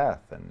sin is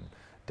death, and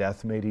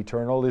death made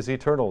eternal is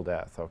eternal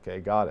death. Okay,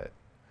 got it.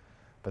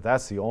 But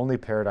that's the only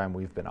paradigm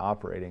we've been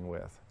operating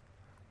with.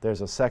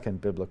 There's a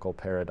second biblical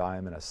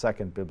paradigm and a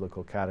second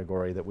biblical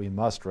category that we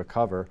must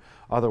recover.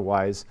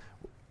 Otherwise,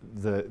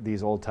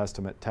 these Old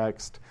Testament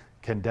texts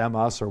condemn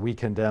us or we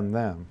condemn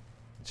them,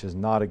 which is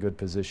not a good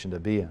position to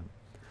be in.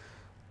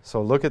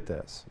 So look at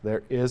this.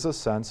 There is a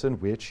sense in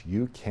which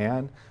you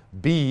can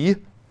be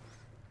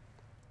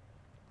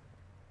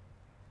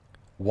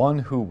one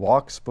who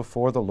walks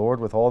before the Lord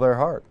with all their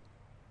heart.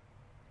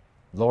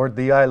 Lord,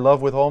 thee I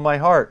love with all my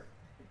heart.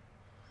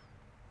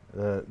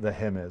 The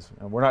hymn is.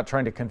 And we're not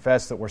trying to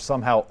confess that we're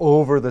somehow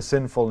over the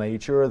sinful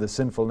nature, or the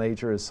sinful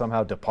nature is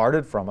somehow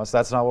departed from us.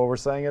 That's not what we're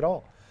saying at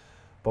all.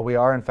 But we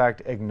are, in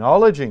fact,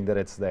 acknowledging that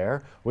it's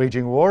there,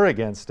 waging war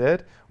against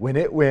it. When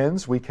it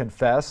wins, we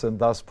confess and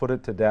thus put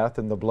it to death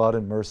in the blood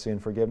and mercy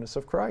and forgiveness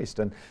of Christ.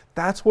 And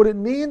that's what it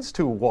means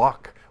to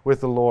walk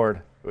with the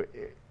Lord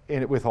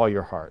with all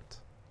your heart.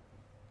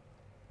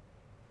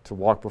 To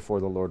walk before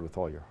the Lord with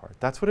all your heart.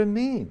 That's what it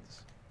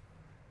means.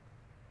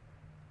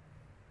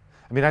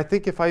 I mean, I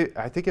think if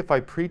I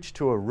preached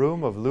to a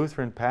room of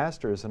Lutheran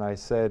pastors and I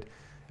said,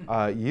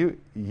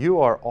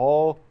 you are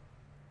all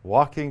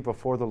walking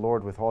before the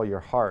Lord with all your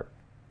heart,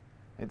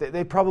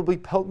 they probably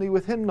pelt me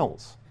with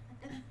hymnals.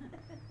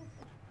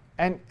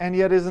 And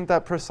yet, isn't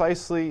that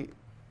precisely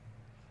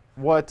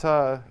what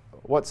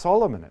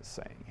Solomon is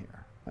saying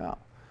here? No.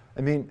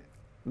 I mean,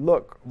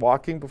 look,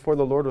 walking before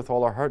the Lord with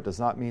all our heart does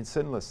not mean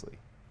sinlessly.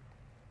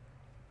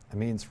 It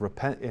means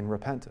in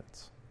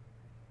repentance.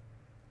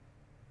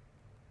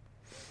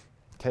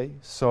 Okay,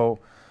 so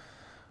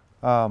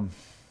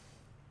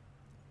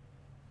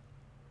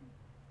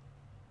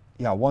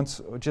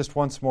once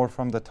more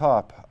from the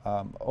top.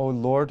 O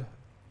Lord,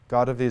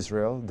 God of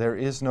Israel, there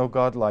is no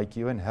God like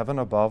you in heaven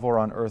above or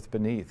on earth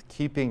beneath,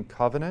 keeping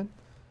covenant.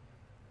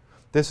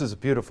 This is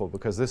beautiful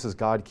because this is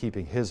God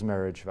keeping his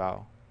marriage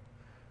vow.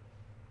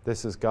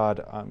 This is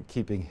God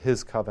keeping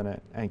his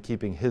covenant and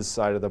keeping his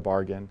side of the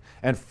bargain.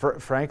 And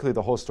frankly,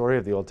 the whole story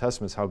of the Old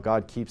Testament is how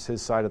God keeps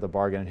his side of the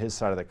bargain and his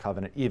side of the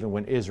covenant, even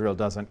when Israel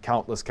doesn't,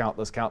 countless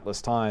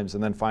times.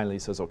 And then finally he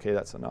says, okay,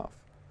 that's enough.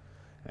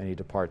 And he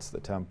departs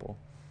the temple.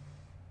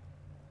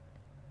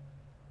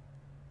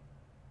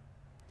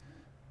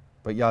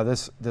 But yeah,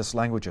 this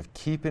language of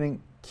keeping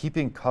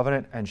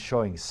covenant and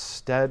showing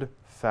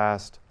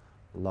steadfast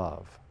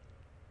love.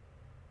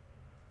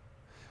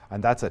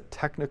 And that's a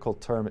technical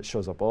term. It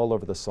shows up all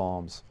over the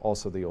Psalms,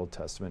 also the Old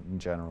Testament in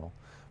general.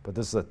 But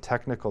this is a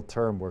technical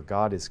term where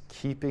God is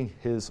keeping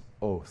his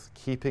oath,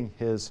 keeping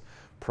his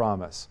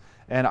promise.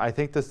 And I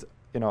think this,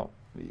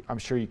 I'm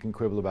sure you can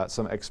quibble about,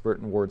 some expert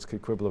in words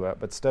could quibble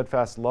about, but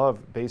steadfast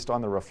love based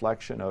on the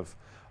reflection of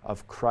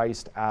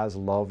Christ as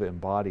love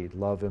embodied,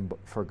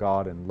 for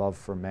God and love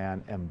for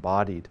man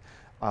embodied.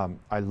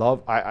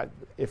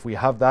 If we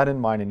have that in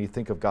mind and you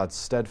think of God's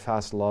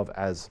steadfast love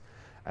as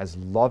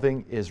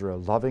loving Israel,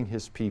 loving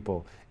his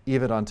people,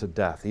 even unto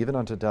death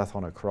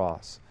on a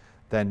cross,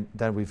 then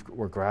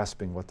we're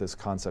grasping what this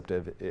concept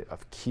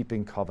of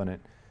keeping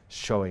covenant,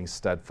 showing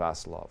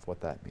steadfast love, what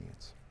that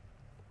means.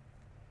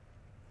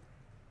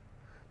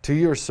 To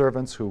your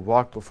servants who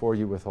walk before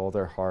you with all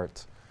their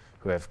heart,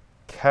 who have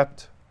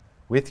kept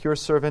with your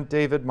servant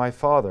David, my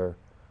father,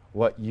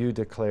 what you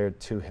declared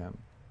to him.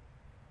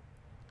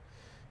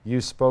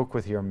 You spoke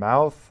with your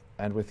mouth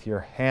and with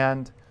your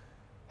hand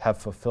have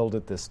fulfilled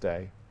it this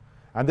day.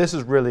 And this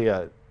is really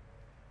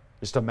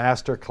just a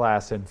master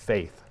class in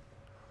faith.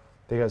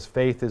 Because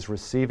faith is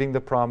receiving the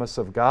promise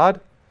of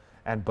God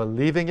and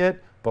believing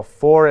it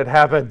before it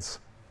happens.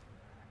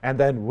 And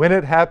then when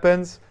it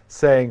happens,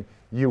 saying,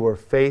 you were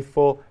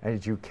faithful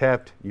and you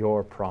kept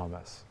your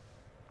promise.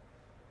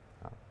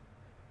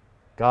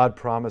 God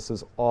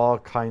promises all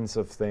kinds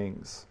of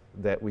things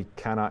that we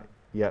cannot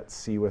yet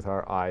see with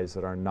our eyes,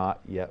 that are not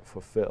yet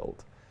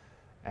fulfilled.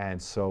 And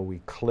so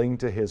we cling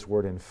to his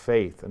word in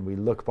faith, and we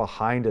look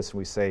behind us and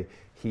we say,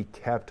 he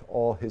kept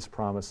all his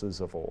promises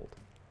of old.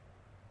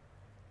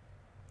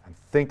 And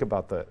think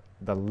about the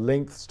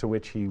lengths to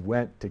which he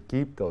went to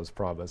keep those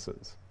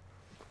promises.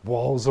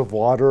 Walls of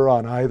water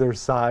on either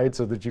side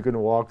so that you can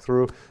walk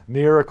through,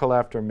 miracle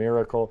after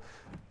miracle,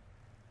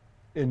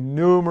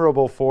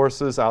 innumerable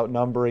forces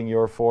outnumbering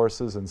your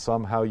forces, and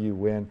somehow you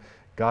win.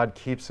 God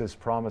keeps his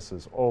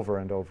promises over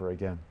and over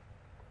again.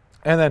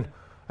 And then,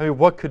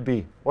 what could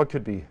be?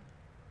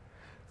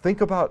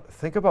 Think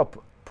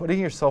about putting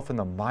yourself in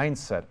the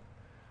mindset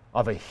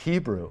of a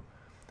Hebrew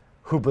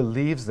who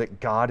believes that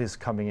God is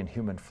coming in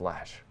human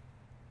flesh.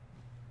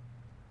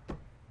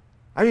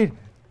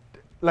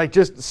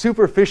 Just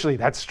superficially,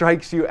 that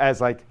strikes you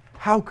as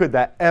how could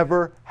that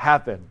ever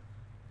happen?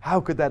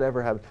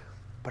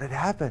 But it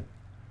happened.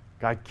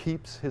 God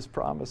keeps his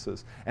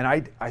promises. And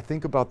I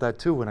think about that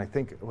too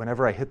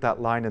whenever I hit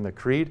that line in the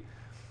Creed.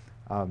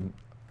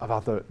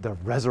 about the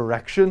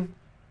resurrection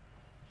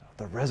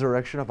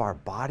of our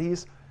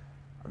bodies.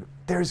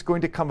 There's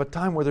going to come a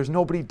time where there's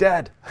nobody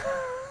dead.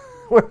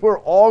 Where we're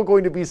all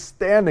going to be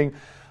standing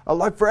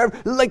alive forever.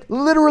 Like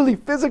literally,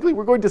 physically,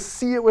 we're going to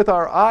see it with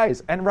our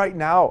eyes. And right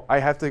now, I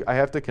have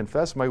to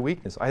confess my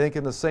weakness. I think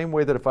in the same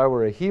way that if I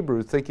were a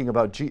Hebrew thinking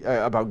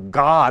about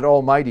God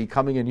Almighty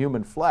coming in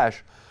human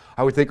flesh,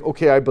 I would think,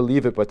 okay, I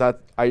believe it, but that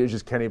I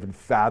just can't even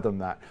fathom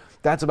that.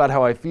 That's about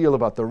how I feel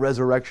about the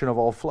resurrection of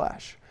all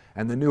flesh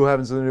and the new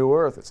heavens and the new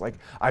earth. It's like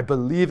I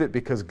believe it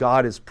because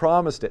God has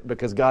promised it,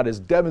 because God has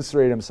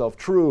demonstrated himself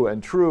true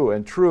and true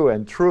and true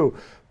and true.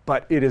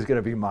 But it is going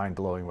to be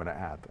mind-blowing when it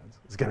happens.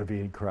 It's going to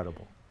be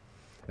incredible.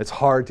 It's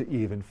hard to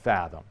even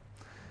fathom.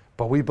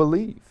 But we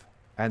believe.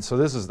 And so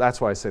that's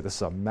why I say this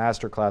is a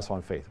master class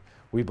on faith.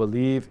 We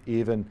believe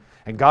even,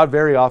 and God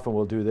very often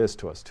will do this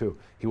to us too.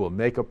 He will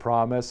make a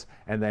promise,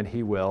 and then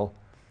he will,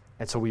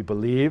 and so we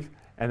believe,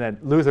 and then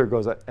Luther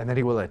goes, and then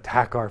he will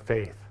attack our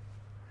faith.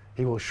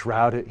 He will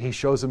shroud it. He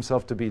shows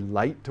himself to be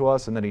light to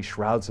us, and then he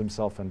shrouds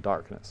himself in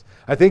darkness.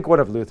 I think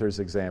one of Luther's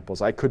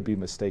examples, I could be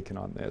mistaken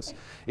on this,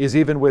 is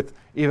even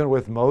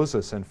with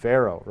Moses and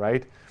Pharaoh,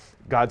 right?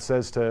 God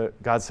says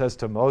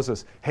to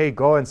Moses, hey,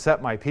 go and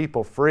set my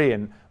people free.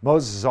 And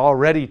Moses is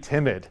already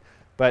timid.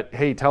 But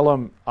hey, tell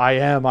him, I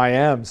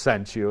am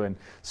sent you. And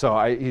so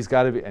he's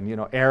got to be,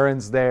 and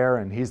Aaron's there,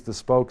 and he's the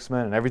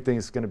spokesman, and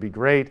everything's going to be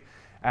great.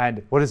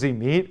 And what does he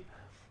meet?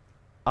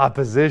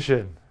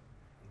 Opposition.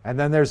 And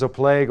then there's a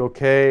plague,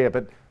 okay,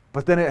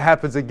 but then it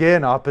happens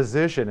again,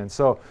 opposition. And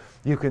so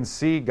you can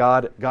see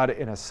God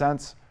in a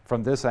sense,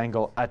 from this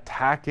angle,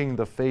 attacking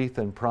the faith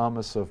and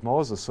promise of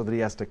Moses so that he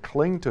has to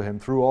cling to him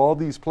through all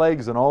these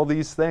plagues and all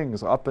these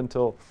things up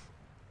until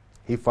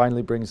he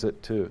finally brings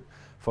it to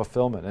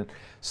fulfillment. And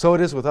so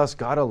it is with us.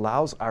 God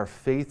allows our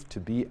faith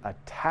to be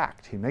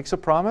attacked. He makes a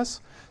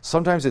promise.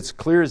 Sometimes it's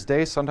clear as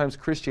day. Sometimes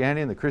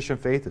Christianity and the Christian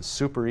faith is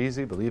super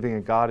easy. Believing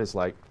in God is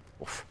like,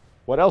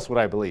 what else would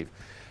I believe?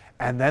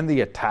 And then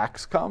the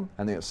attacks come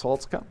and the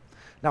assaults come.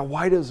 Now,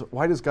 why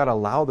does God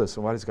allow this,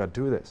 and why does God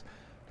do this?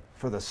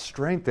 For the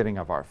strengthening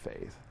of our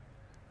faith.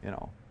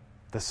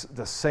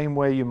 The same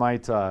way you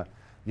might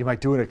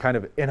do in a kind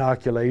of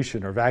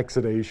inoculation or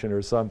vaccination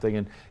or something.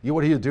 And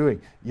what are you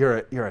doing?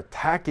 You're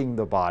attacking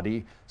the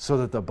body so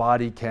that the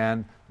body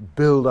can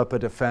build up a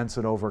defense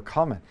and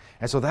overcome it.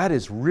 And so that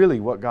is really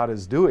what God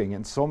is doing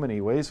in so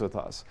many ways with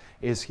us,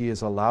 is he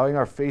is allowing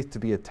our faith to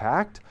be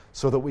attacked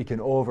so that we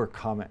can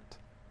overcome it.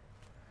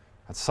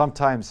 And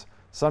sometimes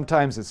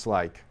it's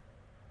like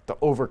the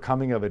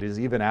overcoming of it is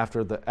even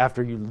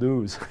after you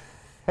lose.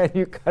 And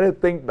you kind of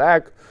think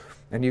back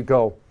and you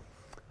go,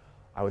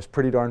 I was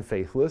pretty darn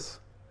faithless,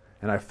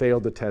 and I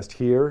failed the test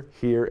here,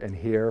 here, and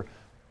here,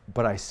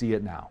 but I see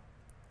it now.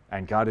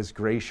 And God is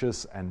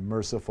gracious and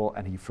merciful,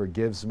 and he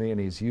forgives me, and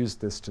he's used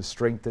this to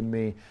strengthen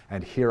me,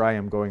 and here I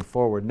am going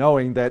forward,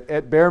 knowing that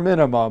at bare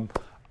minimum,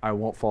 I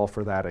won't fall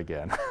for that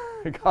again,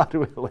 God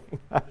willing.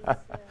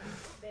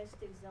 Best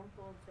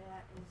example of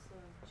that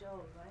is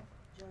Job,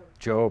 right?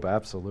 Job,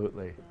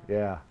 absolutely.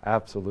 Yeah,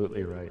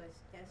 absolutely right. He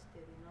was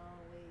tested in all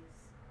ways.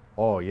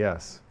 Oh,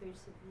 yes.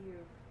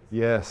 Persevered.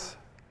 Yes.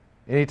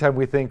 Anytime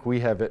we think we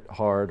have it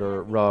hard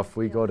or rough,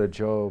 we go to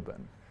Job,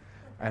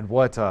 and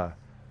what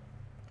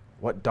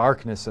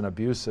darkness and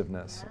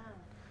abusiveness. Yeah.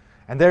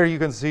 And there you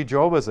can see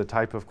Job as a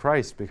type of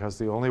Christ, because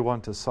the only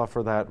one to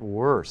suffer that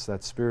worse,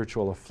 that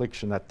spiritual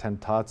affliction, that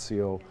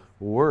tentatio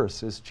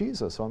worse, is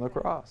Jesus on the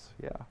cross.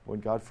 Yeah, when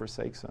God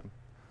forsakes him.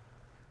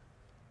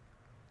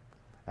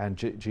 And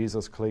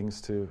Jesus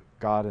clings to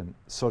God, and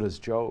so does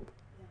Job.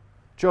 Yeah.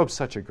 Job's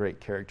such a great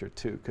character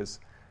too, because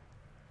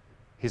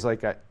he's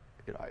like,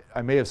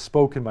 I may have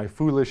spoken my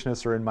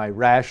foolishness or in my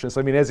rashness.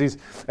 I mean,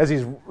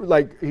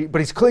 but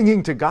he's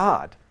clinging to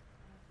God.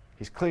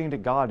 He's clinging to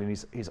God, and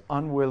he's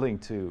unwilling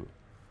to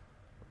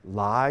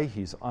lie.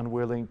 He's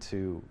unwilling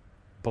to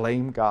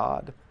blame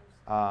God,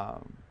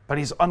 but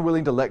he's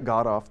unwilling to let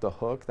God off the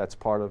hook. That's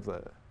part of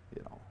the,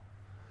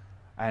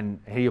 And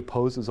he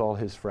opposes all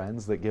his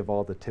friends that give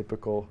all the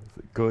typical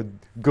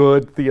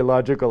good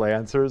theological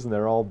answers, and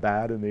they're all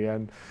bad in the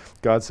end.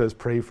 God says,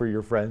 pray for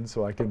your friends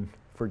so I can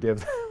forgive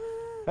them.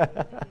 His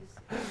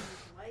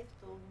wife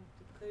told him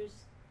to curse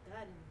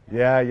God and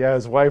die. Yeah,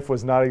 his wife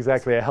was not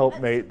exactly a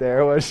helpmate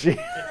there, was she?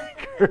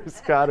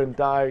 Curse God and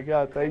die.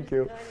 God, thank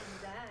you. God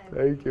and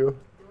die. Thank you.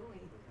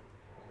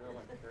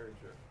 Real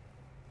encourager.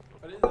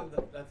 But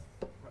isn't that's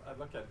I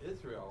look at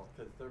Israel,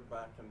 because they're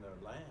back in their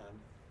land.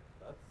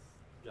 That's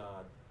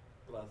God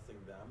blessing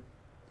them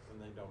when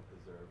they don't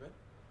deserve it.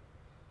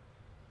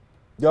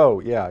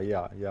 Oh,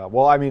 yeah.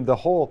 Well, I mean, the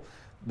whole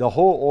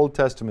Old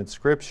Testament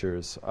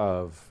scriptures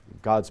of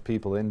God's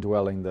people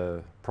indwelling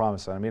the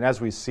promised land. I mean, as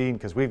we've seen,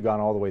 because we've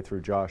gone all the way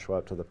through Joshua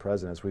up to the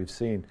present, as we've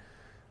seen,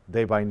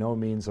 they by no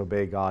means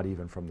obey God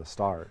even from the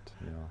start.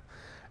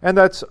 And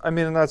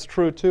that's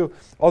true too.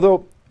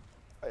 Although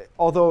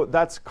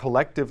that's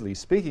collectively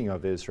speaking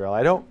of Israel,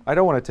 I don't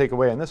want to take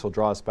away, and this will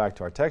draw us back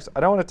to our text, I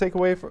don't want to take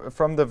away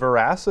from the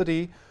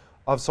veracity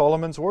of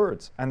Solomon's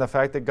words, and the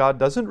fact that God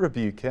doesn't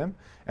rebuke him,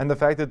 and the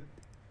fact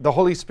the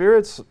Holy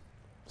Spirit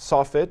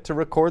saw fit to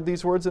record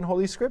these words in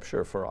Holy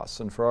Scripture for us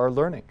and for our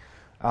learning.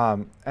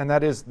 And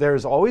that is,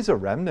 there's always a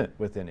remnant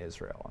within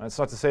Israel. And it's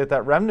not to say that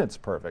that remnant's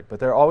perfect, but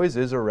there always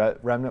is a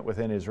remnant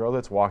within Israel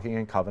that's walking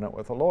in covenant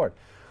with the Lord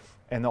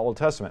in the Old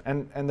Testament.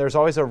 And there's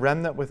always a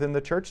remnant within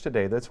the church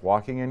today that's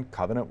walking in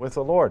covenant with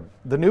the Lord.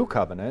 The new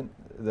covenant,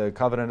 the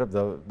covenant of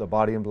the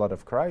body and blood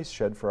of Christ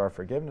shed for our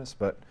forgiveness,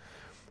 but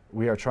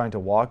we are trying to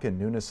walk in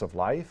newness of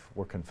life.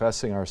 We're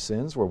confessing our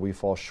sins where we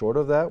fall short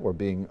of that. We're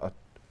being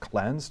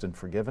cleansed and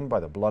forgiven by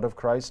the blood of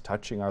Christ,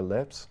 touching our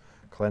lips,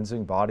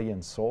 cleansing body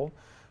and soul.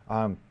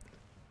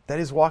 That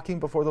is walking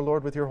before the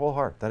Lord with your whole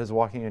heart. That is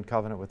walking in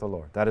covenant with the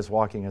Lord. That is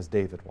walking as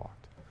David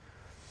walked.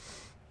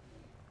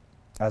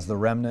 As the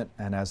remnant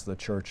and as the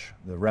church,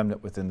 the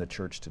remnant within the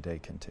church today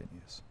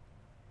continues.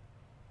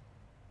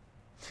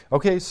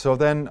 Okay, so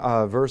then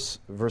verse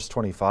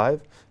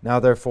 25. Now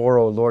therefore,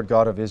 O Lord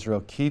God of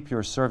Israel, keep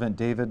your servant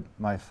David,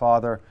 my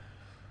father,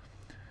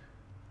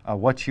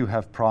 what you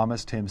have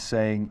promised him,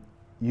 saying,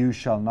 you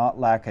shall not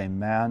lack a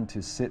man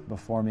to sit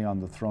before me on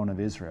the throne of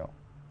Israel.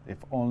 If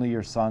only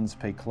your sons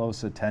pay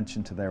close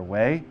attention to their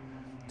way,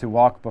 to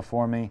walk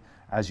before me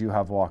as you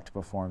have walked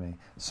before me.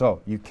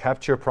 So, you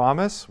kept your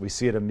promise. We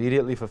see it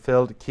immediately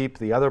fulfilled. Keep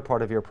the other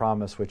part of your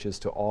promise, which is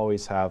to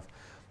always have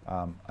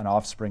an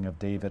offspring of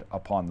David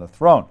upon the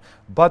throne.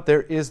 But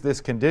there is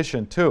this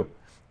condition too,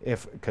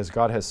 because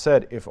God has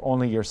said, if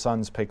only your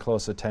sons pay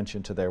close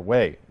attention to their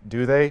way.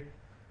 Do they?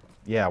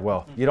 Yeah,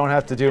 well, you don't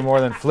have to do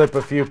more than flip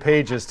a few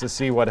pages to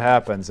see what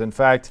happens. In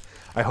fact,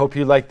 I hope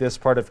you like this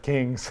part of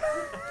Kings,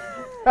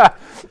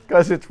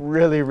 because it's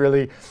really,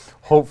 really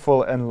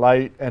hopeful and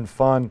light and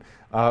fun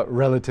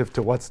relative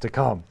to what's to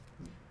come.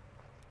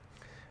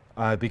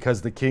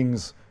 Because the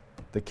kings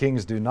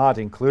do not,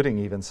 including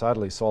even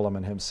sadly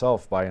Solomon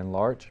himself by and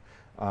large,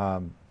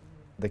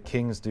 the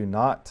kings do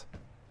not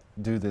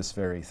do this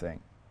very thing.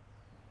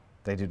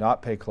 They do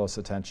not pay close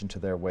attention to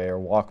their way or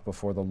walk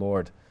before the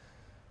Lord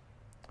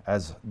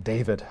as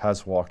David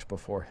has walked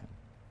before him.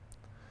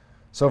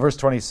 So verse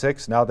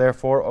 26, now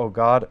therefore, O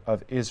God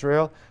of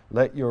Israel,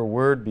 let your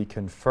word be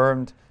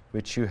confirmed,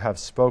 which you have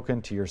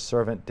spoken to your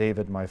servant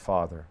David my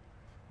father.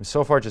 And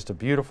so far, just a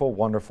beautiful,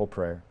 wonderful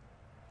prayer.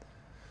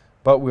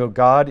 But will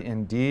God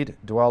indeed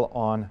dwell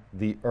on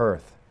the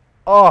earth?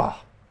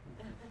 Oh,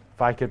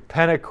 if I could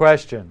pen a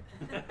question,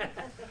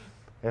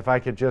 if I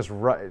could just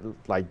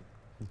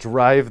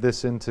drive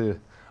this into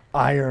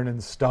iron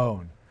and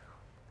stone.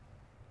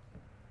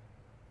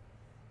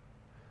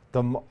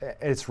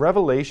 It's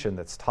Revelation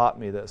that's taught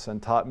me this and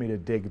taught me to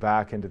dig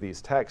back into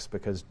these texts,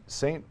 because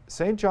Saint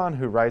John,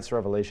 who writes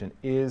Revelation,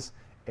 is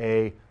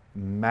a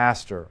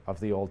master of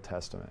the Old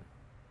Testament.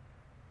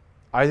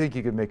 I think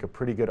you could make a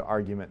pretty good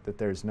argument that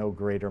there's no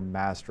greater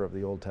master of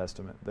the Old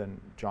Testament than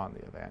John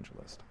the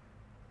Evangelist.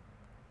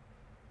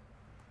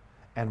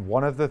 And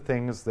one of the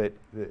things that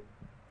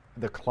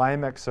the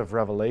climax of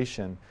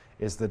Revelation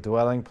is the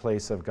dwelling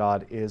place of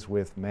God is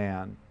with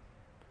man.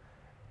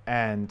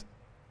 And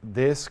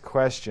this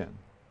question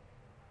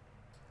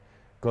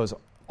goes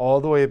all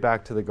the way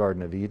back to the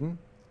Garden of Eden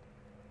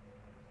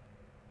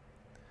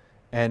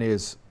and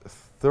is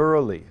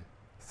thoroughly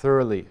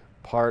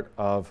part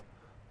of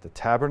the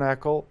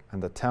tabernacle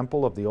and the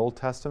temple of the Old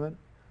Testament,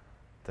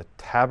 the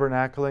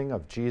tabernacling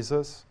of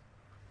Jesus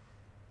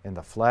in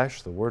the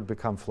flesh, the Word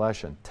become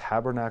flesh and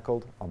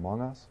tabernacled among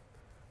us,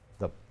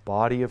 the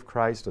body of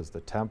Christ as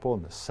the temple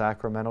and the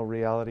sacramental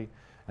reality,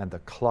 and the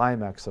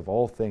climax of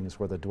all things,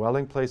 where the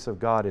dwelling place of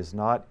God is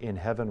not in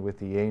heaven with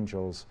the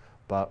angels,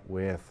 but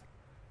with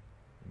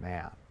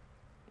man.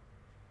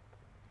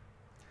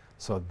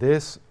 So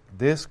this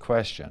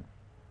question,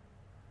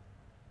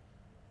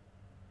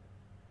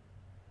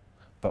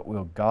 but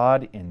will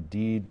God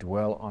indeed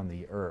dwell on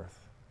the earth?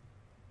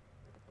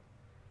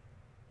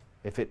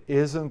 If it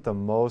isn't the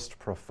most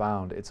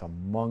profound, it's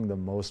among the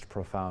most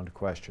profound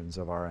questions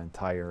of our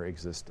entire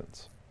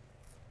existence.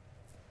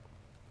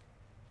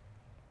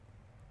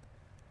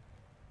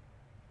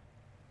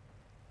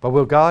 But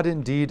will God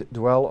indeed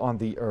dwell on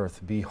the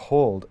earth?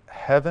 Behold,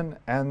 heaven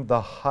and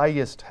the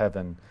highest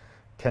heaven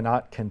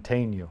cannot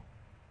contain you.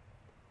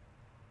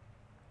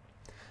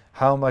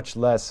 How much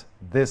less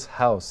this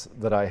house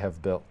that I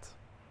have built?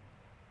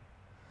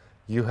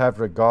 You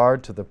have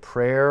regard to the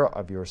prayer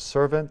of your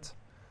servant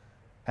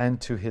and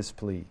to his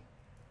plea.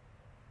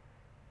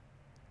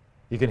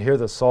 You can hear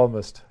the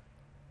psalmist,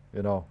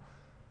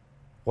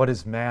 what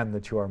is man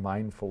that you are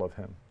mindful of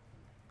him?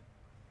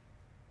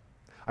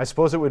 I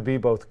suppose it would be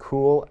both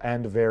cool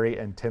and very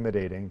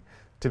intimidating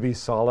to be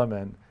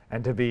Solomon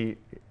and to be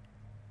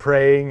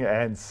praying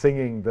and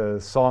singing the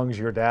songs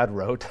your dad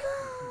wrote.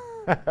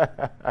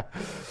 But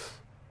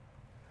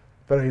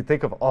I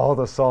think of all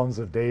the Psalms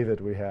of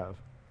David we have,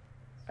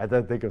 and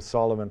then think of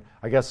Solomon.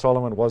 I guess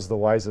Solomon was the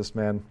wisest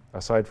man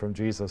aside from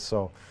Jesus,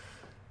 so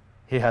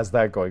he has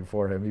that going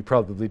for him. He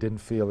probably didn't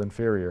feel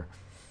inferior.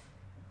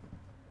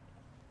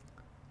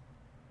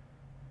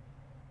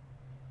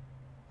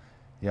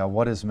 Yeah,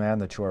 what is man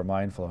that you are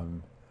mindful of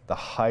him? The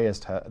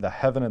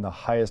heaven and the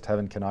highest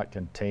heaven cannot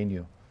contain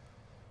you.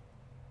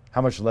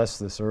 How much less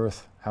this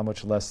earth, how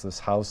much less this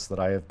house that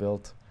I have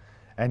built,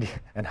 and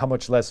how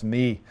much less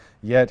me,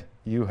 yet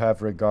you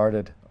have regard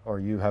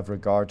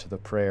to the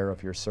prayer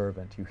of your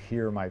servant. You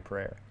hear my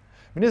prayer.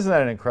 I mean, isn't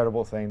that an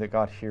incredible thing that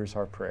God hears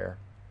our prayer?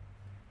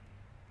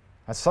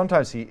 And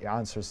sometimes he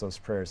answers those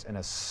prayers in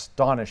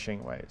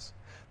astonishing ways.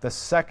 The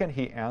second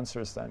he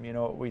answers them, you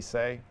know what we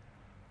say?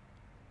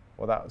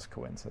 Well, that was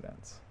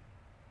coincidence.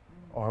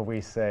 Or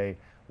we say,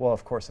 well,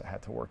 of course it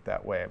had to work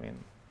that way. I mean,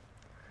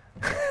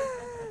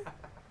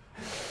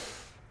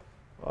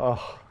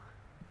 oh,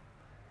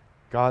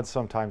 God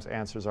sometimes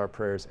answers our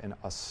prayers in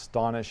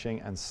astonishing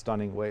and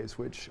stunning ways,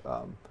 which,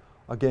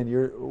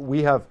 again,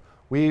 we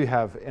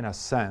have, in a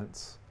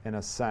sense,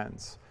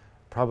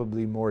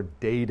 probably more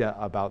data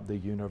about the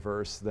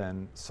universe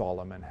than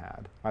Solomon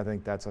had. I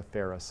think that's a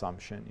fair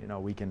assumption. You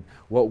know,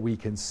 what we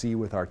can see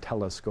with our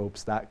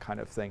telescopes, that kind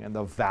of thing, and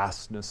the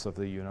vastness of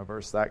the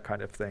universe, that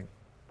kind of thing.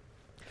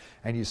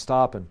 And you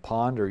stop and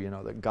ponder, you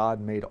know, that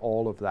God made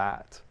all of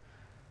that.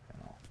 You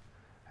know,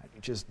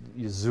 and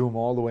you zoom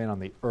all the way in on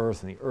the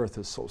earth, and the earth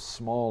is so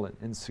small and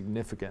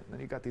insignificant. And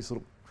then you got these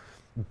little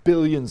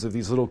billions of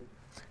these little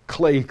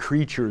clay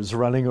creatures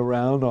running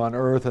around on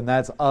earth, and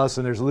that's us,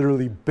 and there's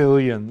literally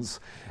billions.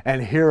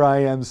 And here I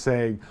am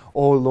saying,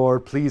 oh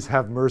Lord, please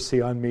have mercy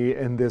on me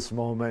in this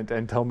moment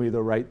and tell me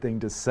the right thing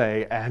to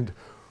say. And,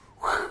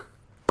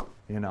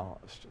 you know,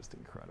 it's just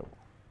incredible.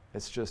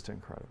 It's just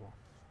incredible.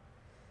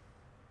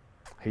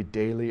 He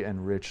daily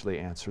and richly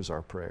answers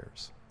our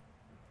prayers.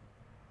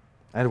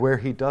 And where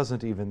he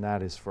doesn't, even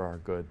that is for our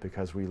good,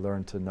 because we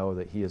learn to know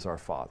that he is our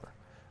Father.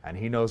 And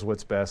he knows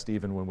what's best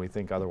even when we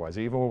think otherwise,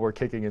 even when we're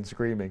kicking and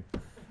screaming.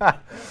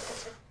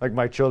 Like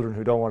my children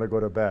who don't want to go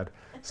to bed.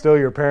 Still,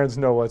 your parents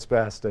know what's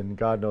best, and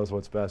God knows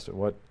what's best. And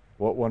what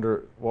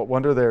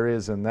wonder there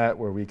is in that,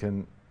 where we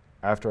can,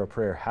 after a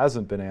prayer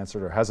hasn't been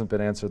answered or hasn't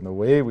been answered in the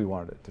way we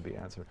wanted it to be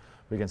answered,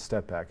 we can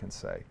step back and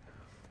say,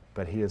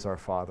 but he is our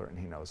Father and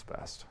he knows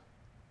best.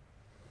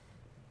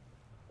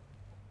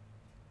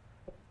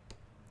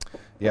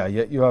 Yeah,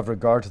 yet you have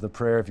regard to the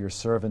prayer of your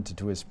servant and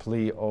to his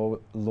plea, O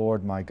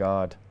Lord my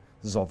God.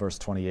 This is all verse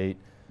 28.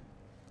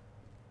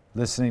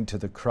 Listening to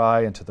the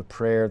cry and to the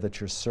prayer that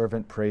your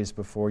servant prays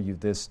before you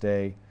this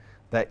day,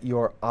 that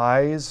your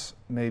eyes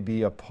may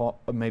be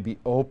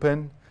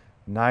open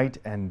night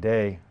and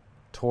day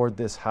toward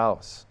this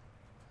house,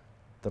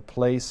 the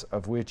place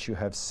of which you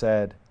have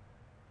said,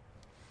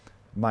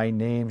 my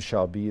name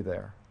shall be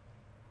there.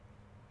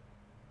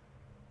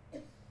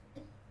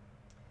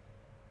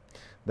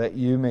 That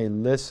you may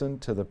listen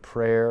to the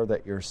prayer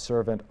that your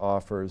servant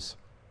offers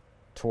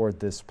toward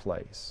this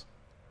place.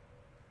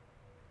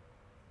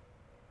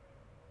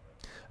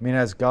 I mean,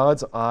 as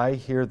God's eye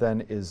here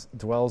then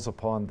dwells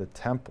upon the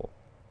temple,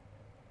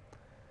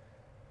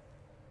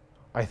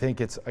 I think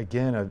it's,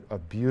 again, a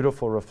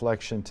beautiful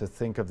reflection to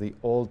think of the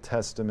Old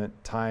Testament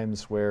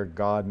times where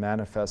God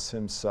manifests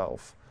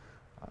himself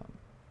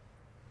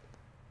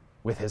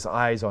with his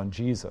eyes on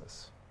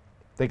Jesus.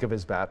 Think of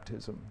his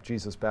baptism,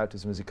 Jesus'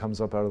 baptism, as he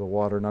comes up out of the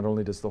water. Not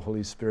only does the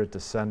Holy Spirit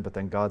descend, but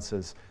then God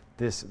says,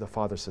 the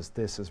Father says,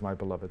 this is my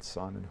beloved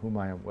Son, in whom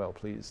I am well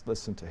pleased.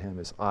 Listen to him.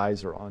 His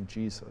eyes are on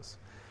Jesus.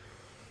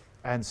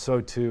 And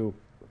so too,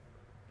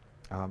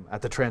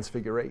 at the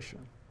Transfiguration,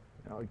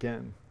 you know,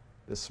 again,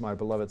 this is my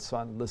beloved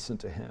Son. Listen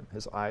to him.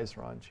 His eyes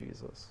are on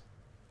Jesus.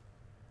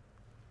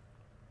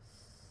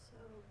 So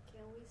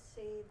can we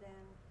say then,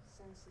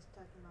 since it's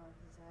talking about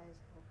his eyes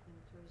open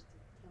towards the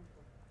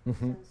temple,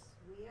 Mm-hmm. since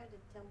we are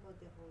the temple of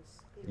the Holy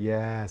Spirit.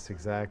 Yes,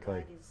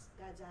 exactly.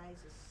 God's eyes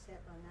is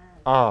set on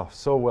us. Ah,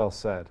 so well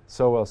said.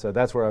 So well said.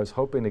 That's where I was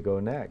hoping to go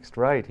next.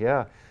 Right,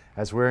 yeah.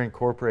 As we're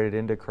incorporated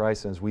into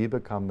Christ, as we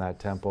become that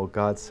temple,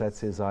 God sets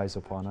his eyes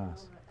upon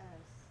us.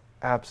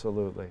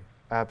 Absolutely.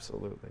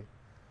 Absolutely.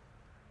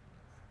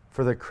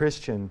 For the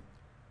Christian,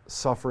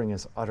 suffering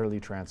is utterly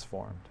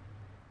transformed.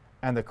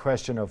 And the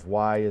question of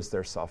why is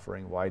there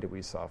suffering? Why do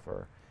we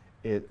suffer?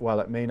 While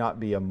it may not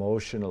be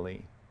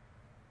emotionally,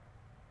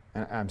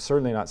 and I'm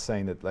certainly not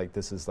saying that like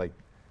this is like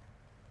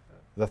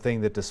the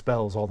thing that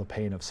dispels all the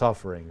pain of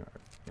suffering,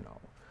 or, you know,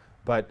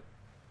 but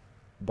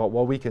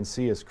what we can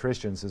see as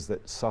Christians is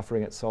that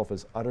suffering itself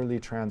is utterly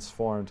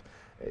transformed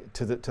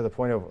to the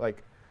point of,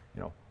 like,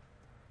 you know,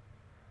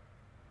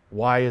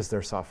 why is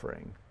there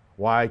suffering?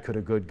 Why could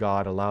a good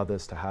God allow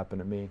this to happen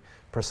to me?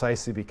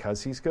 Precisely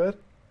because he's good.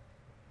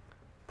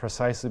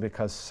 Precisely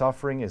because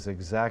suffering is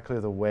exactly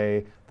the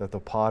way that the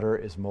potter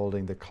is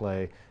molding the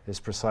clay, is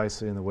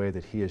precisely in the way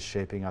that he is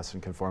shaping us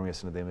and conforming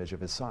us into the image of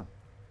his Son.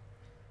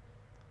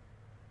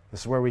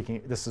 This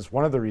is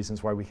one of the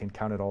reasons why we can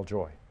count it all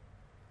joy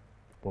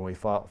when we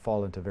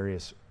fall into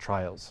various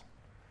trials,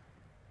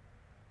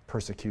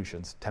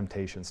 persecutions,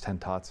 temptations,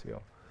 tentatio.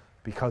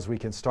 Because we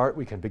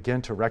can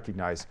begin to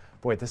recognize,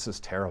 boy, this is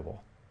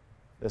terrible.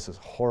 This is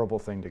a horrible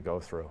thing to go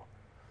through.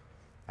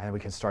 And we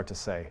can start to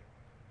say,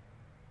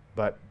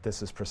 but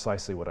this is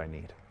precisely what I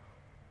need.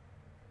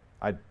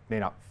 I may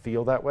not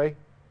feel that way,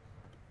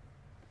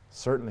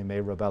 certainly may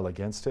rebel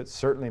against it,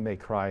 certainly may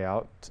cry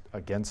out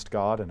against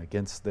God and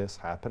against this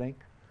happening.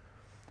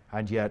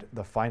 And yet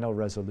the final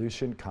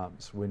resolution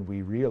comes when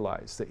we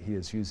realize that he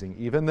is using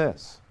even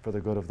this for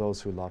the good of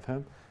those who love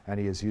him, and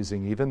he is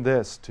using even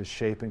this to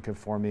shape and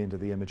conform me into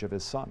the image of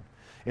his Son,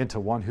 into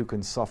one who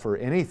can suffer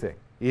anything,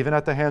 even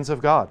at the hands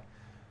of God,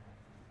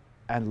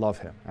 and love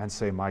him and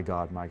say, my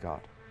God, my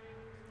God.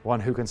 One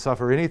who can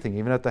suffer anything,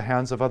 even at the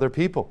hands of other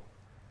people,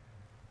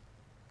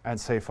 and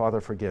say, Father,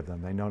 forgive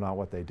them. They know not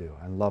what they do,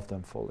 and love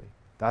them fully.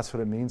 That's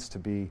what it means to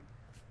be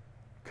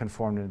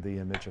conformed into the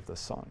image of the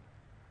Son.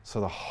 So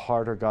the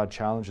harder God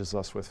challenges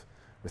us with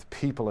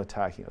people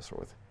attacking us or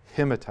with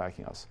him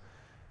attacking us,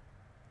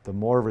 the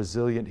more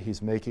resilient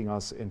he's making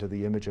us into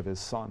the image of his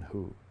Son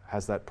who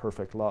has that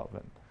perfect love.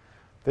 And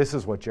this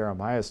is what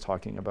Jeremiah is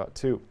talking about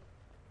too,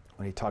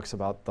 when he talks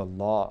about the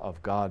law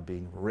of God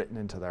being written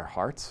into their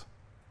hearts.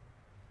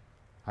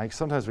 I think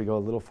sometimes we go a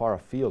little far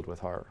afield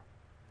with our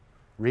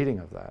reading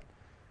of that.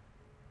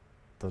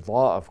 The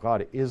law of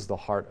God is the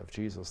heart of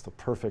Jesus, the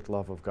perfect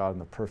love of God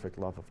and the perfect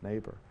love of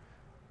neighbor.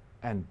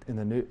 And in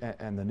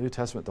the New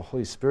Testament, the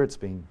Holy Spirit's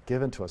being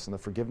given to us, and the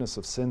forgiveness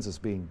of sins is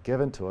being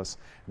given to us.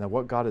 And that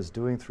what God is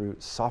doing through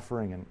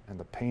suffering and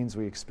the pains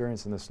we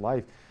experience in this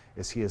life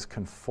is he is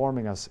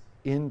conforming us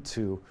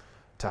into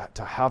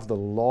to have the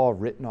law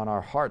written on our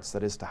hearts.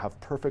 That is, to have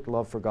perfect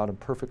love for God and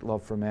perfect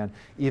love for man,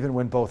 even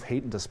when both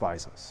hate and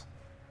despise us.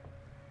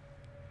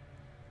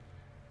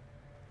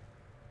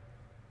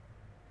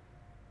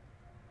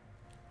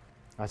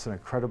 That's an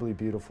incredibly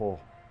beautiful,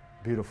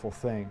 beautiful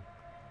thing.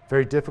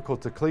 Very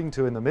difficult to cling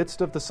to in the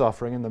midst of the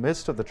suffering, in the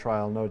midst of the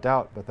trial, no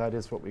doubt, but that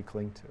is what we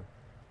cling to.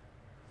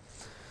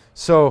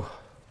 So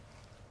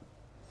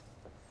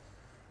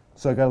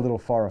I got a little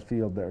far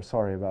afield there.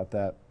 Sorry about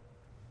that.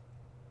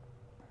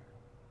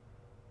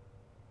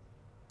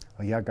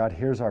 Oh yeah, God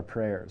hears our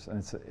prayers,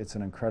 and it's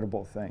an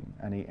incredible thing,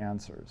 and he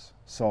answers.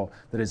 So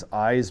that his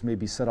eyes may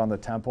be set on the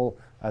temple,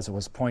 as it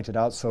was pointed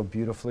out so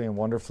beautifully and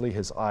wonderfully,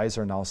 his eyes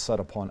are now set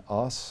upon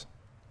us.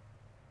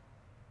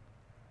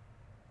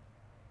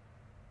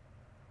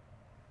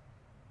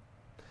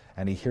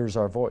 And he hears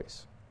our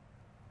voice.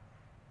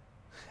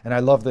 And I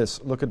love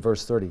this. Look at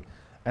verse 30.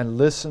 And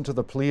listen to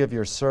the plea of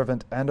your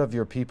servant and of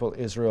your people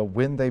Israel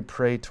when they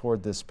pray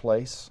toward this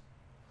place.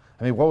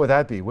 I mean, what would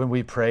that be? When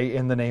we pray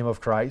in the name of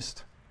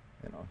Christ?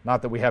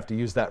 Not that we have to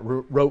use that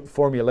rote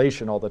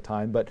formulation all the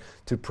time, but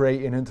to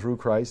pray in and through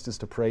Christ is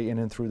to pray in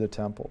and through the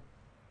temple.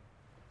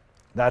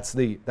 That's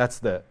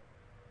the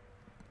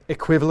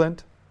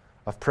equivalent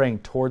of praying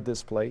toward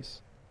this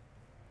place.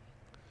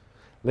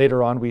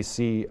 Later on, we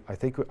see, I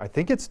think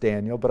it's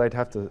Daniel, but I'd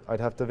have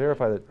to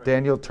verify that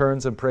Daniel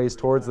turns and prays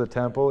towards the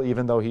temple,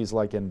 even though he's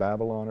like in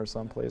Babylon or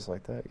someplace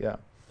like that. Yeah.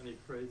 And he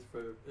prays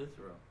for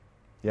Israel.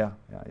 Yeah.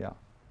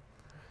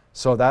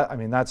 So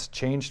that's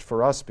changed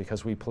for us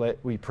because we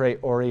pray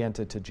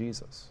oriented to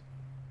Jesus.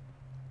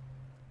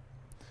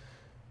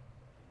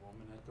 The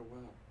woman at the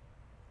well.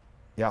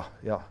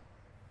 Yeah.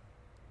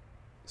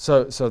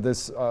 So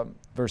this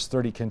verse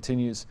 30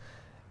 continues,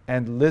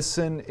 and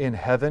listen in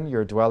heaven,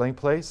 your dwelling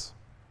place.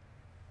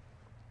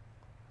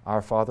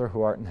 Our Father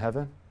who art in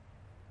heaven.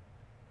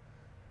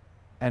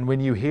 And when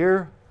you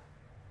hear,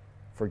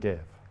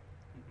 forgive.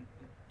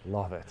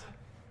 Love it.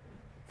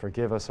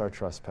 Forgive us our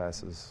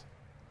trespasses,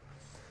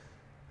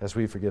 as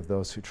we forgive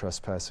those who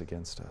trespass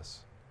against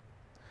us.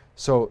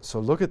 So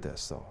look at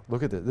this, though.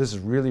 Look at this. This is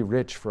really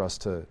rich for us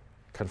to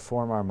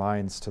conform our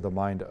minds to the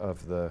mind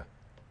of the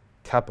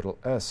capital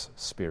S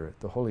Spirit,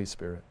 the Holy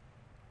Spirit.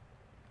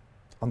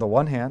 On the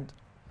one hand,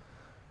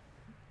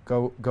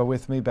 go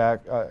with me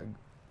back.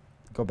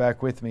 Go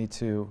back with me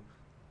to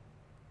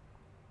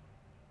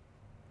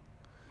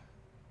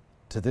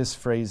this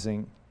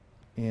phrasing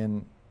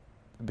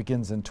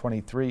begins in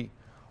 23.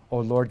 O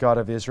Lord God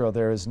of Israel,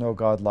 there is no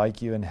God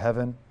like you in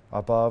heaven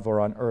above or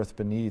on earth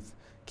beneath,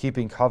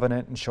 keeping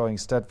covenant and showing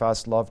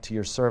steadfast love to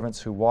your servants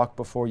who walk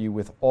before you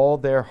with all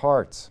their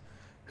hearts,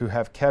 who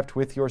have kept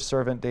with your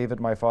servant David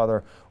my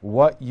father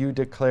what you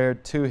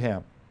declared to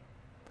him.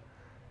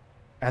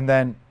 And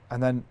then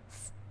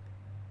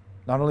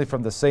not only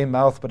from the same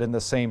mouth, but in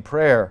the same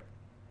prayer,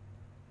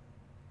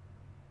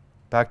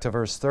 back to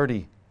verse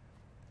 30,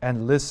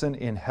 and listen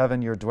in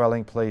heaven your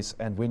dwelling place,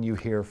 and when you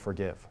hear,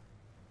 forgive.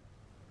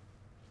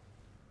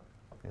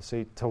 You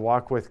see, to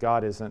walk with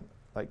God isn't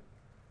like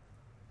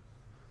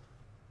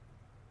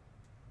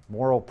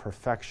moral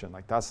perfection.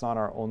 Like, that's not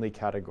our only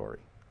category.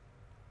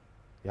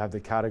 You have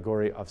the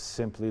category of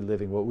simply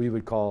living what we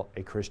would call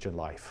a Christian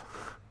life.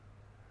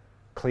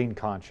 Clean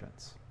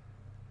conscience,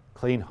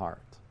 clean heart,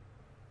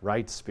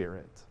 right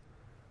spirit,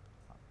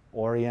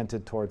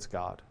 oriented towards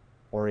God,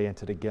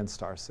 oriented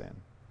against our sin.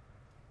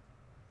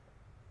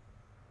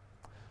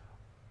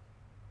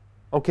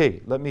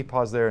 Okay, let me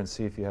pause there and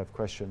see if you have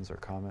questions or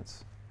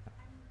comments. I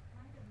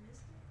might have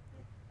missed it,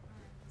 but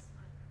it's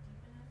not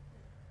deep enough.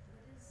 But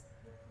what is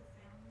the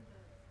profound of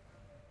verse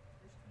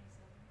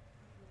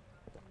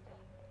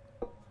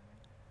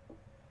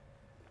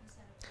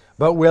 27?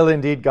 But will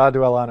indeed God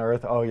dwell on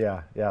earth? Oh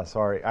yeah,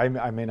 sorry. I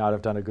may not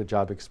have done a good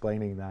job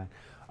explaining that.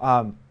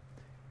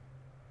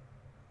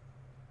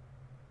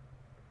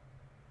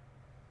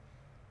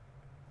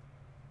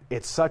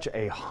 it's such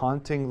a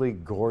hauntingly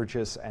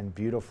gorgeous and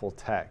beautiful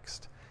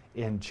text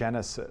in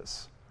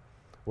Genesis,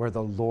 where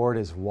the Lord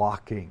is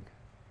walking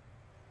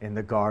in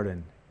the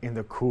garden in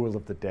the cool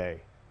of the day.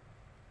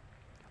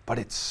 But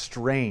it's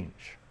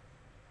strange.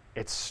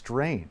 It's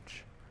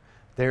strange.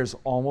 There's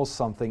almost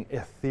something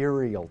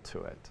ethereal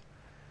to it.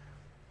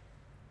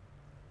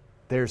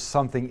 There's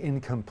something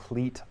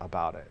incomplete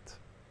about it.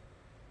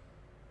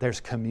 There's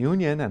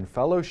communion and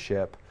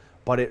fellowship,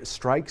 but it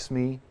strikes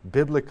me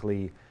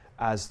biblically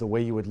as the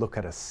way you would look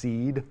at a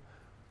seed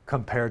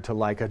compared to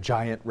like a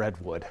giant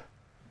redwood.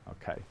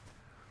 Okay.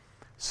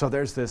 So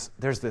there's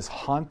this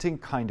haunting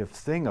kind of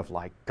thing of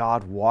like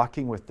God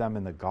walking with them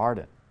in the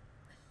garden.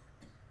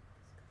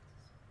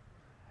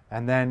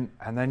 And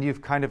then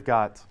you've kind of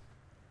got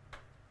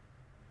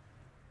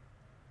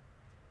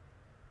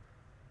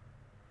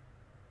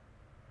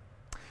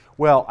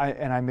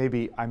I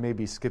may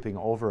be skipping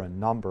over a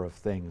number of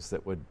things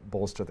that would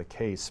bolster the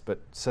case, but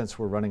since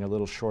we're running a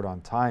little short on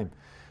time,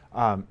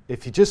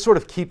 if you just sort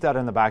of keep that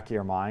in the back of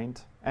your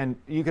mind, and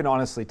you can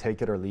honestly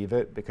take it or leave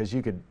it, because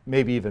you could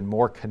maybe even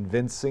more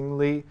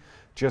convincingly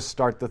just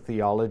start this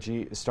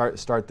theology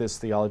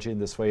in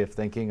this way of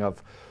thinking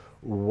of,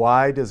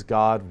 why does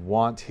God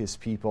want his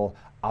people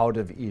out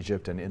of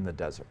Egypt and in the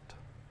desert?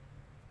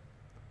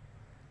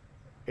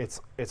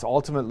 It's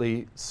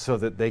ultimately so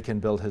that they can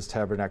build his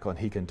tabernacle and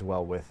he can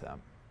dwell with them.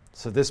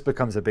 So this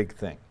becomes a big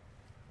thing.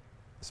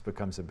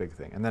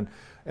 And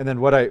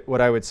then what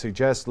I would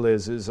suggest,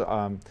 Liz, is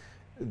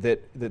that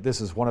this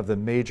is one of the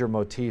major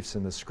motifs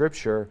in the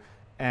Scripture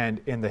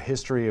and in the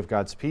history of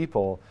God's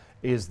people,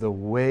 is the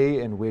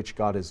way in which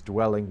God is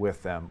dwelling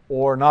with them,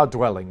 or not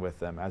dwelling with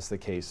them, as the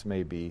case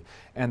may be,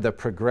 and the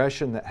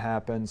progression that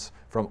happens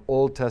from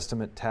Old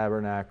Testament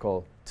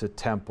tabernacle to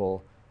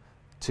temple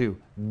to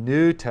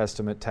New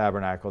Testament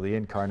tabernacle, the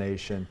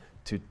incarnation,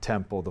 to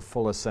temple, the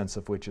fullest sense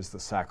of which is the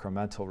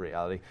sacramental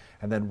reality.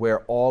 And then where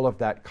all of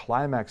that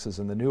climaxes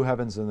in the new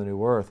heavens and the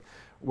new earth,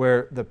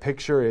 where the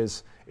picture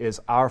is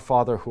our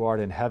Father who art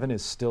in heaven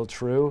is still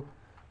true,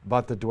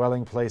 but the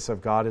dwelling place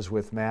of God is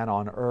with man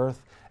on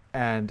earth,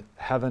 and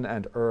heaven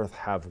and earth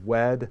have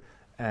wed,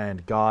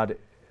 and God,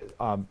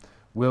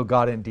 will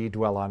God indeed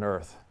dwell on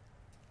earth?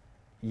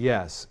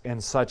 Yes,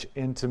 in such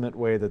intimate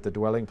way that the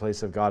dwelling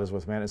place of God is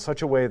with man, in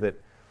such a way that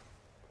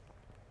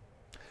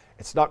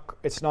it's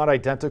not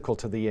identical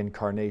to the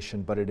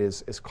incarnation, but it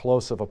is as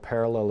close of a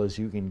parallel as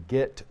you can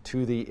get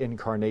to the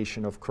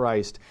incarnation of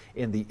Christ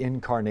in the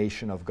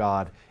incarnation of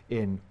God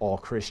in all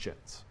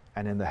Christians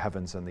and in the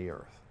heavens and the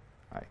earth.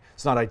 Right?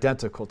 It's not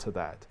identical to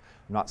that.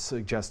 I'm not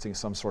suggesting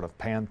some sort of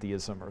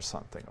pantheism or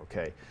something,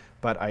 okay?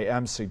 But I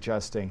am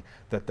suggesting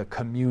that the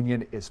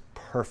communion is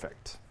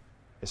perfect.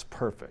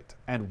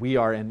 And we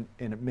are, in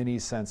many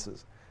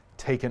senses,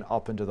 taken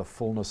up into the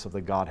fullness of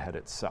the Godhead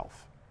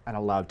itself and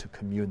allowed to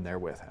commune there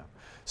with him.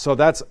 So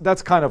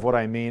that's kind of what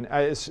I mean.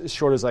 As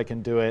short as I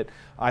can do it,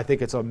 I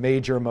think it's a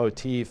major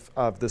motif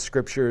of the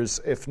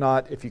Scriptures. If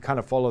you kind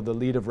of follow the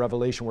lead of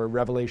Revelation, where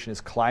Revelation is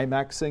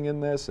climaxing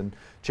in this in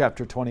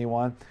chapter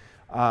 21,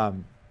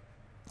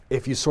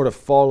 if you sort of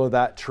follow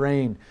that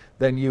train,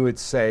 then you would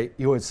say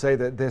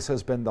that this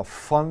has been the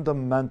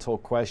fundamental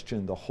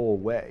question the whole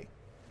way.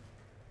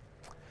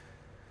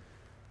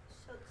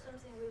 So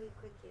something really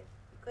quick here,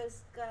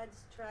 because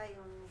God's triune,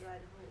 God,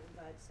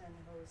 Son,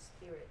 Holy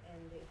Spirit,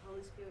 and the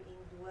Holy Spirit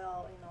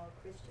indwell in all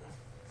Christians.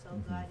 So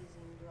God is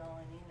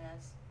indwelling in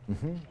us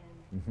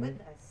and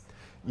with us.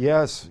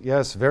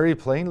 Yes, very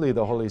plainly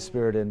the Holy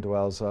Spirit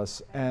indwells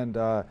us, and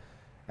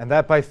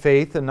that by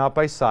faith and not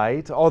by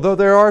sight, although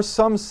there are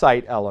some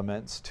sight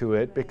elements to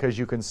it, because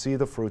you can see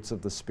the fruits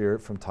of the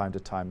Spirit from time to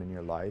time in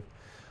your life.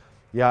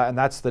 Yeah, and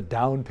that's the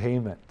down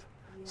payment.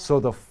 Yeah. So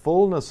the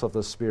fullness of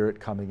the Spirit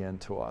coming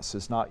into us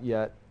is not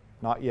yet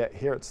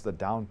here. It's the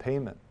down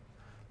payment,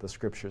 the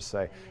Scriptures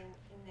say. And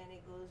then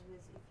it goes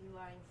with, if you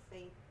are in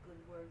faith, good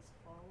works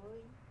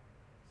following.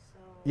 So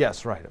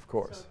yes, right, of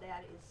course. So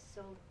that is,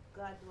 so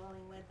God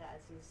dwelling with us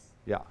is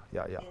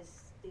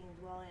the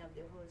indwelling of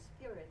the Holy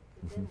Spirit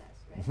within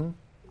us, right?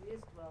 He is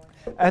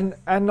dwelling.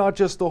 And not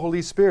just the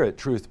Holy Spirit,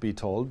 truth be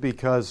told,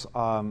 because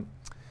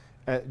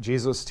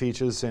Jesus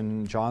teaches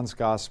in John's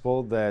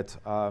Gospel that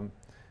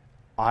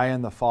I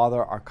and the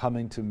Father are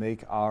coming to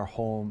make our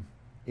home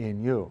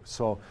in you.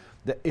 So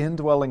the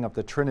indwelling of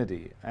the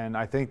Trinity, and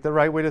I think the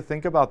right way to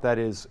think about that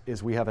is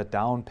we have a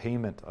down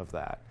payment of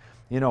that.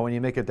 You know, when you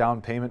make a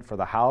down payment for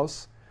the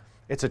house,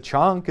 it's a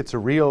chunk, it's a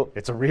real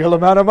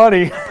amount of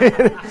money,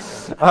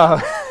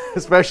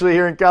 especially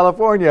here in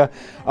California.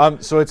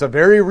 So it's a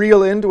very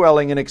real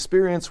indwelling and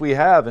experience we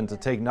have, and to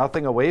take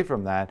nothing away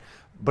from that,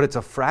 but it's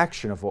a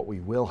fraction of what we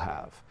will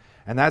have.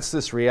 And that's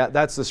this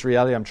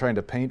reality I'm trying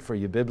to paint for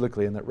you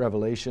biblically, and that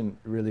Revelation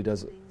really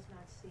does.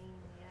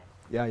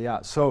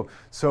 Yeah. So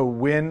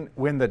when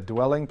the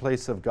dwelling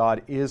place of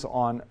God is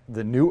on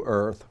the new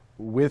earth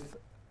with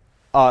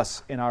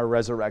us in our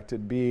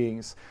resurrected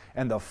beings,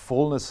 and the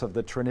fullness of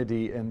the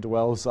Trinity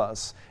indwells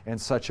us in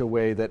such a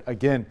way that,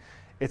 again,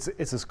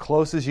 it's as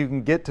close as you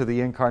can get to the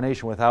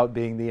incarnation without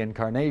being the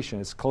incarnation.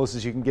 It's close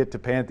as you can get to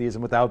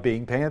pantheism without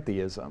being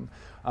pantheism.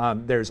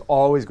 There's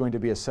always going to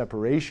be a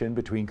separation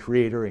between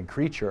creator and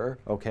creature,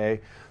 okay?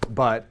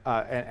 But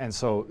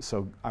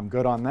so I'm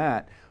good on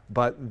that.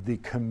 But the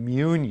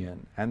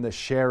communion and the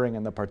sharing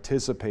and the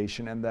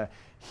participation and the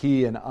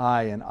he and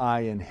I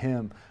and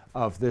him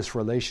of this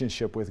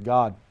relationship with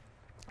God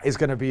is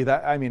going to be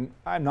that. I mean,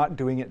 I'm not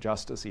doing it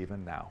justice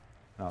even now.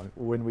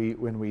 When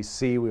we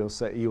see, you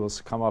will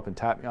come up and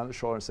tap me on the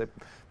shoulder and say,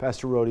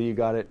 Pastor Rody, you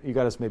got it. You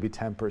got us maybe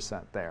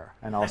 10% there,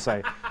 and I'll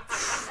say,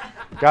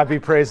 God be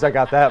praised, I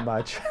got that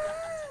much.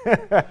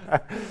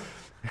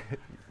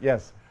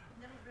 Yes.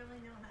 I don't really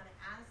know how to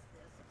ask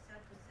this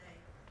except to say,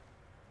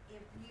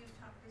 if you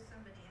talk to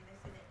somebody and they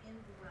say the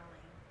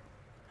indwelling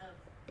of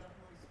the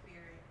Holy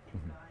Spirit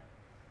and God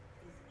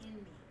is in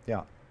me,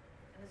 Yeah.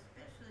 and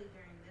especially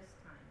during this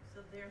time,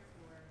 so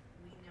therefore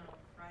we know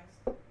Christ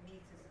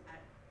meets us at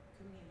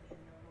communion, the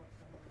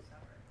Holy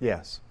Supper.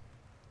 Yes.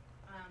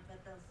 But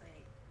they'll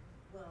say,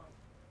 well,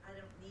 I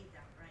don't need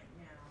that right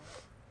now.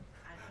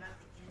 I've got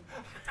the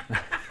indwelling.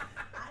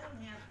 I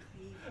don't have to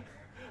be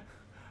there.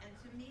 And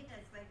to me,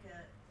 that's like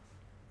a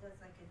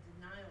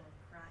denial of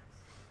Christ.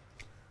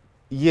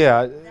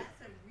 Yeah. That's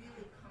a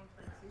really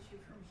complex issue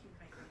for me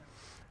right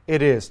now.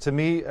 It is. To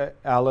me,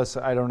 Alice,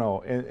 I don't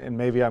know, and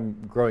maybe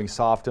I'm growing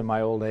soft in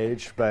my old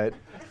age, but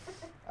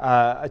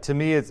to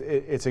me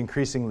it's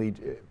increasingly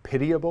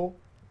pitiable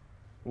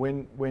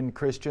when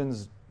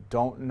Christians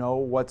don't know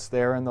what's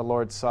there in the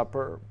Lord's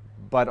Supper,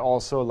 but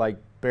also like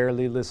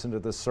barely listen to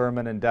the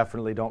sermon and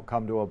definitely don't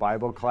come to a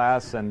Bible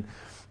class, and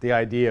the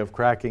idea of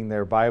cracking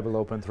their Bible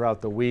open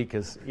throughout the week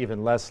is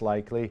even less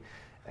likely,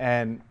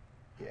 and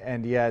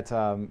yet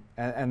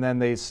and then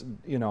they,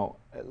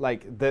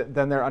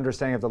 then their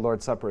understanding of the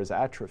Lord's Supper is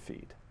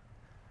atrophied.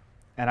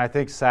 And I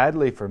think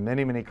sadly for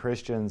many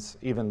Christians,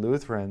 even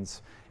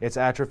Lutherans, it's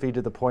atrophied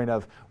to the point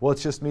of, well,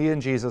 it's just me and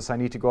Jesus, I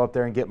need to go up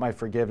there and get my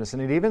forgiveness.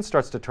 And it even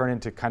starts to turn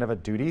into kind of a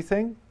duty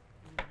thing.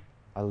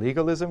 A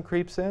legalism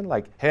creeps in,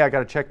 like, hey, I got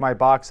to check my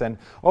box, and,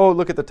 oh,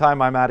 look at the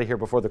time I'm out of here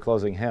before the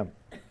closing hymn.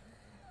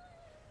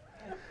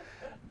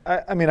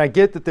 I mean, I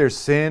get that there's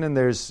sin and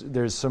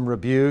there's some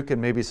rebuke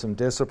and maybe some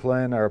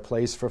discipline, or a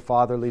place for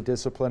fatherly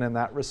discipline in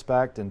that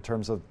respect in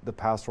terms of the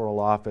pastoral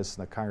office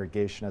and the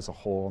congregation as a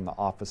whole and the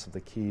office of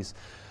the keys.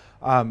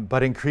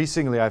 But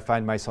increasingly I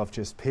find myself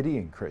just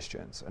pitying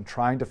Christians and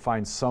trying to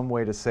find some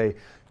way to say,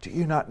 do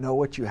you not know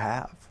what you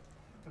have?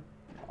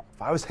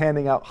 If I was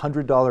handing out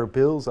 $100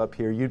 bills up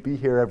here, you'd be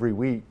here every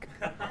week.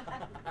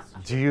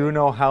 Do you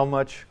know how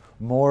much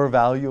more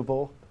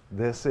valuable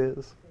this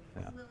is?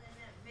 Yeah. Well, in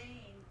that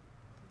vein,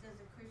 does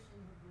a Christian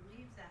who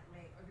believes that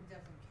way or who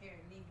doesn't care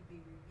need to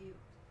be rebuked?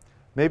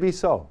 Maybe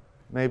so.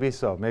 Maybe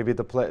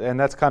and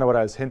that's kind of what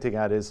I was hinting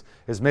at is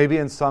maybe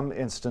in some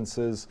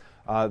instances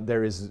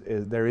there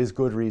is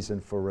good reason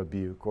for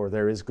rebuke, or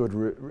there is good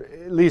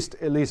at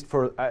least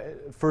for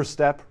first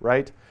step,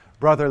 right?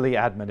 Brotherly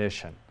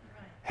admonition.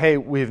 Right. Hey,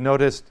 we've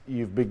noticed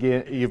you've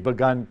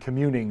begun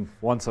communing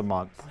once a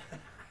month.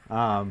 Or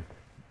not?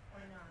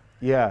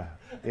 Yeah,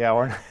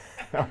 or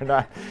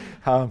not.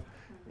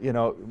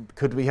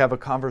 Could we have a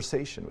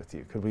conversation with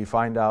you? Could we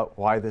find out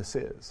why this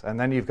is? And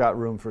then you've got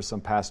room for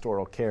some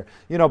pastoral care,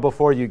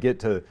 before you get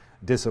to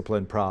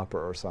discipline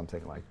proper or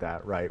something like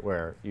that, right?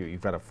 Where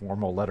you've got a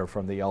formal letter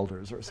from the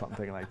elders or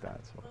something like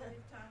that. So. Well,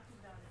 we've talked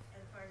about it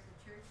as far as the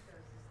church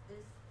goes. Is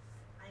this,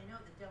 I know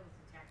the devil's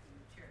attacking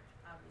the church,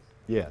 obviously.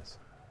 Yes.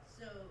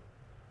 So,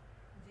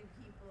 do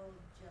people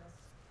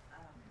just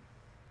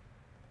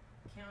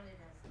count it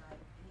as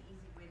like an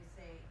easy way to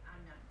say,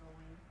 I'm not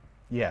going?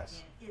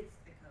 Yes. And it's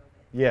the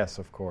COVID. Yes,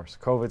 of course.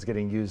 COVID's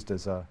getting used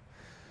as a...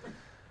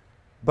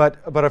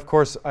 But of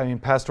course, I mean,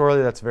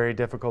 pastorally, that's very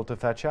difficult to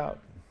fetch out.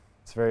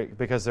 It's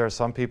because there are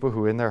some people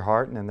who in their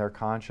heart and in their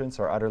conscience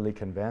are utterly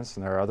convinced,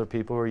 and there are other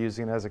people who are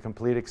using it as a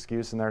complete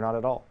excuse, and they're not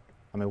at all.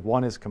 I mean,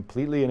 one is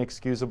completely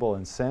inexcusable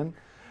in sin.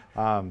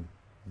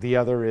 The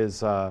other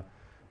is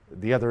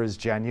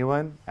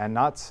genuine and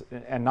not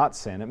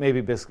sin. It may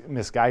be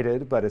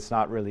misguided, but it's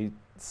not really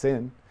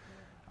sin.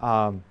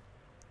 How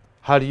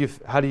do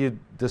you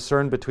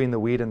discern between the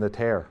wheat and the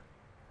tare?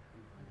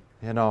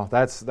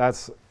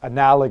 That's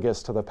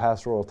analogous to the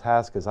pastoral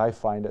task as I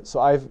find it. So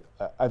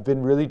I've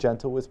been really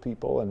gentle with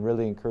people and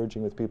really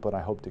encouraging with people, and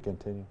I hope to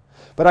continue.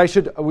 But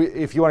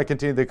if you want to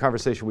continue the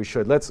conversation, we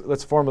should.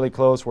 Let's formally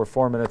close. We're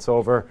 4 minutes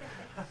over.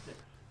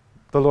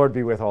 The Lord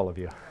be with all of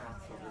you.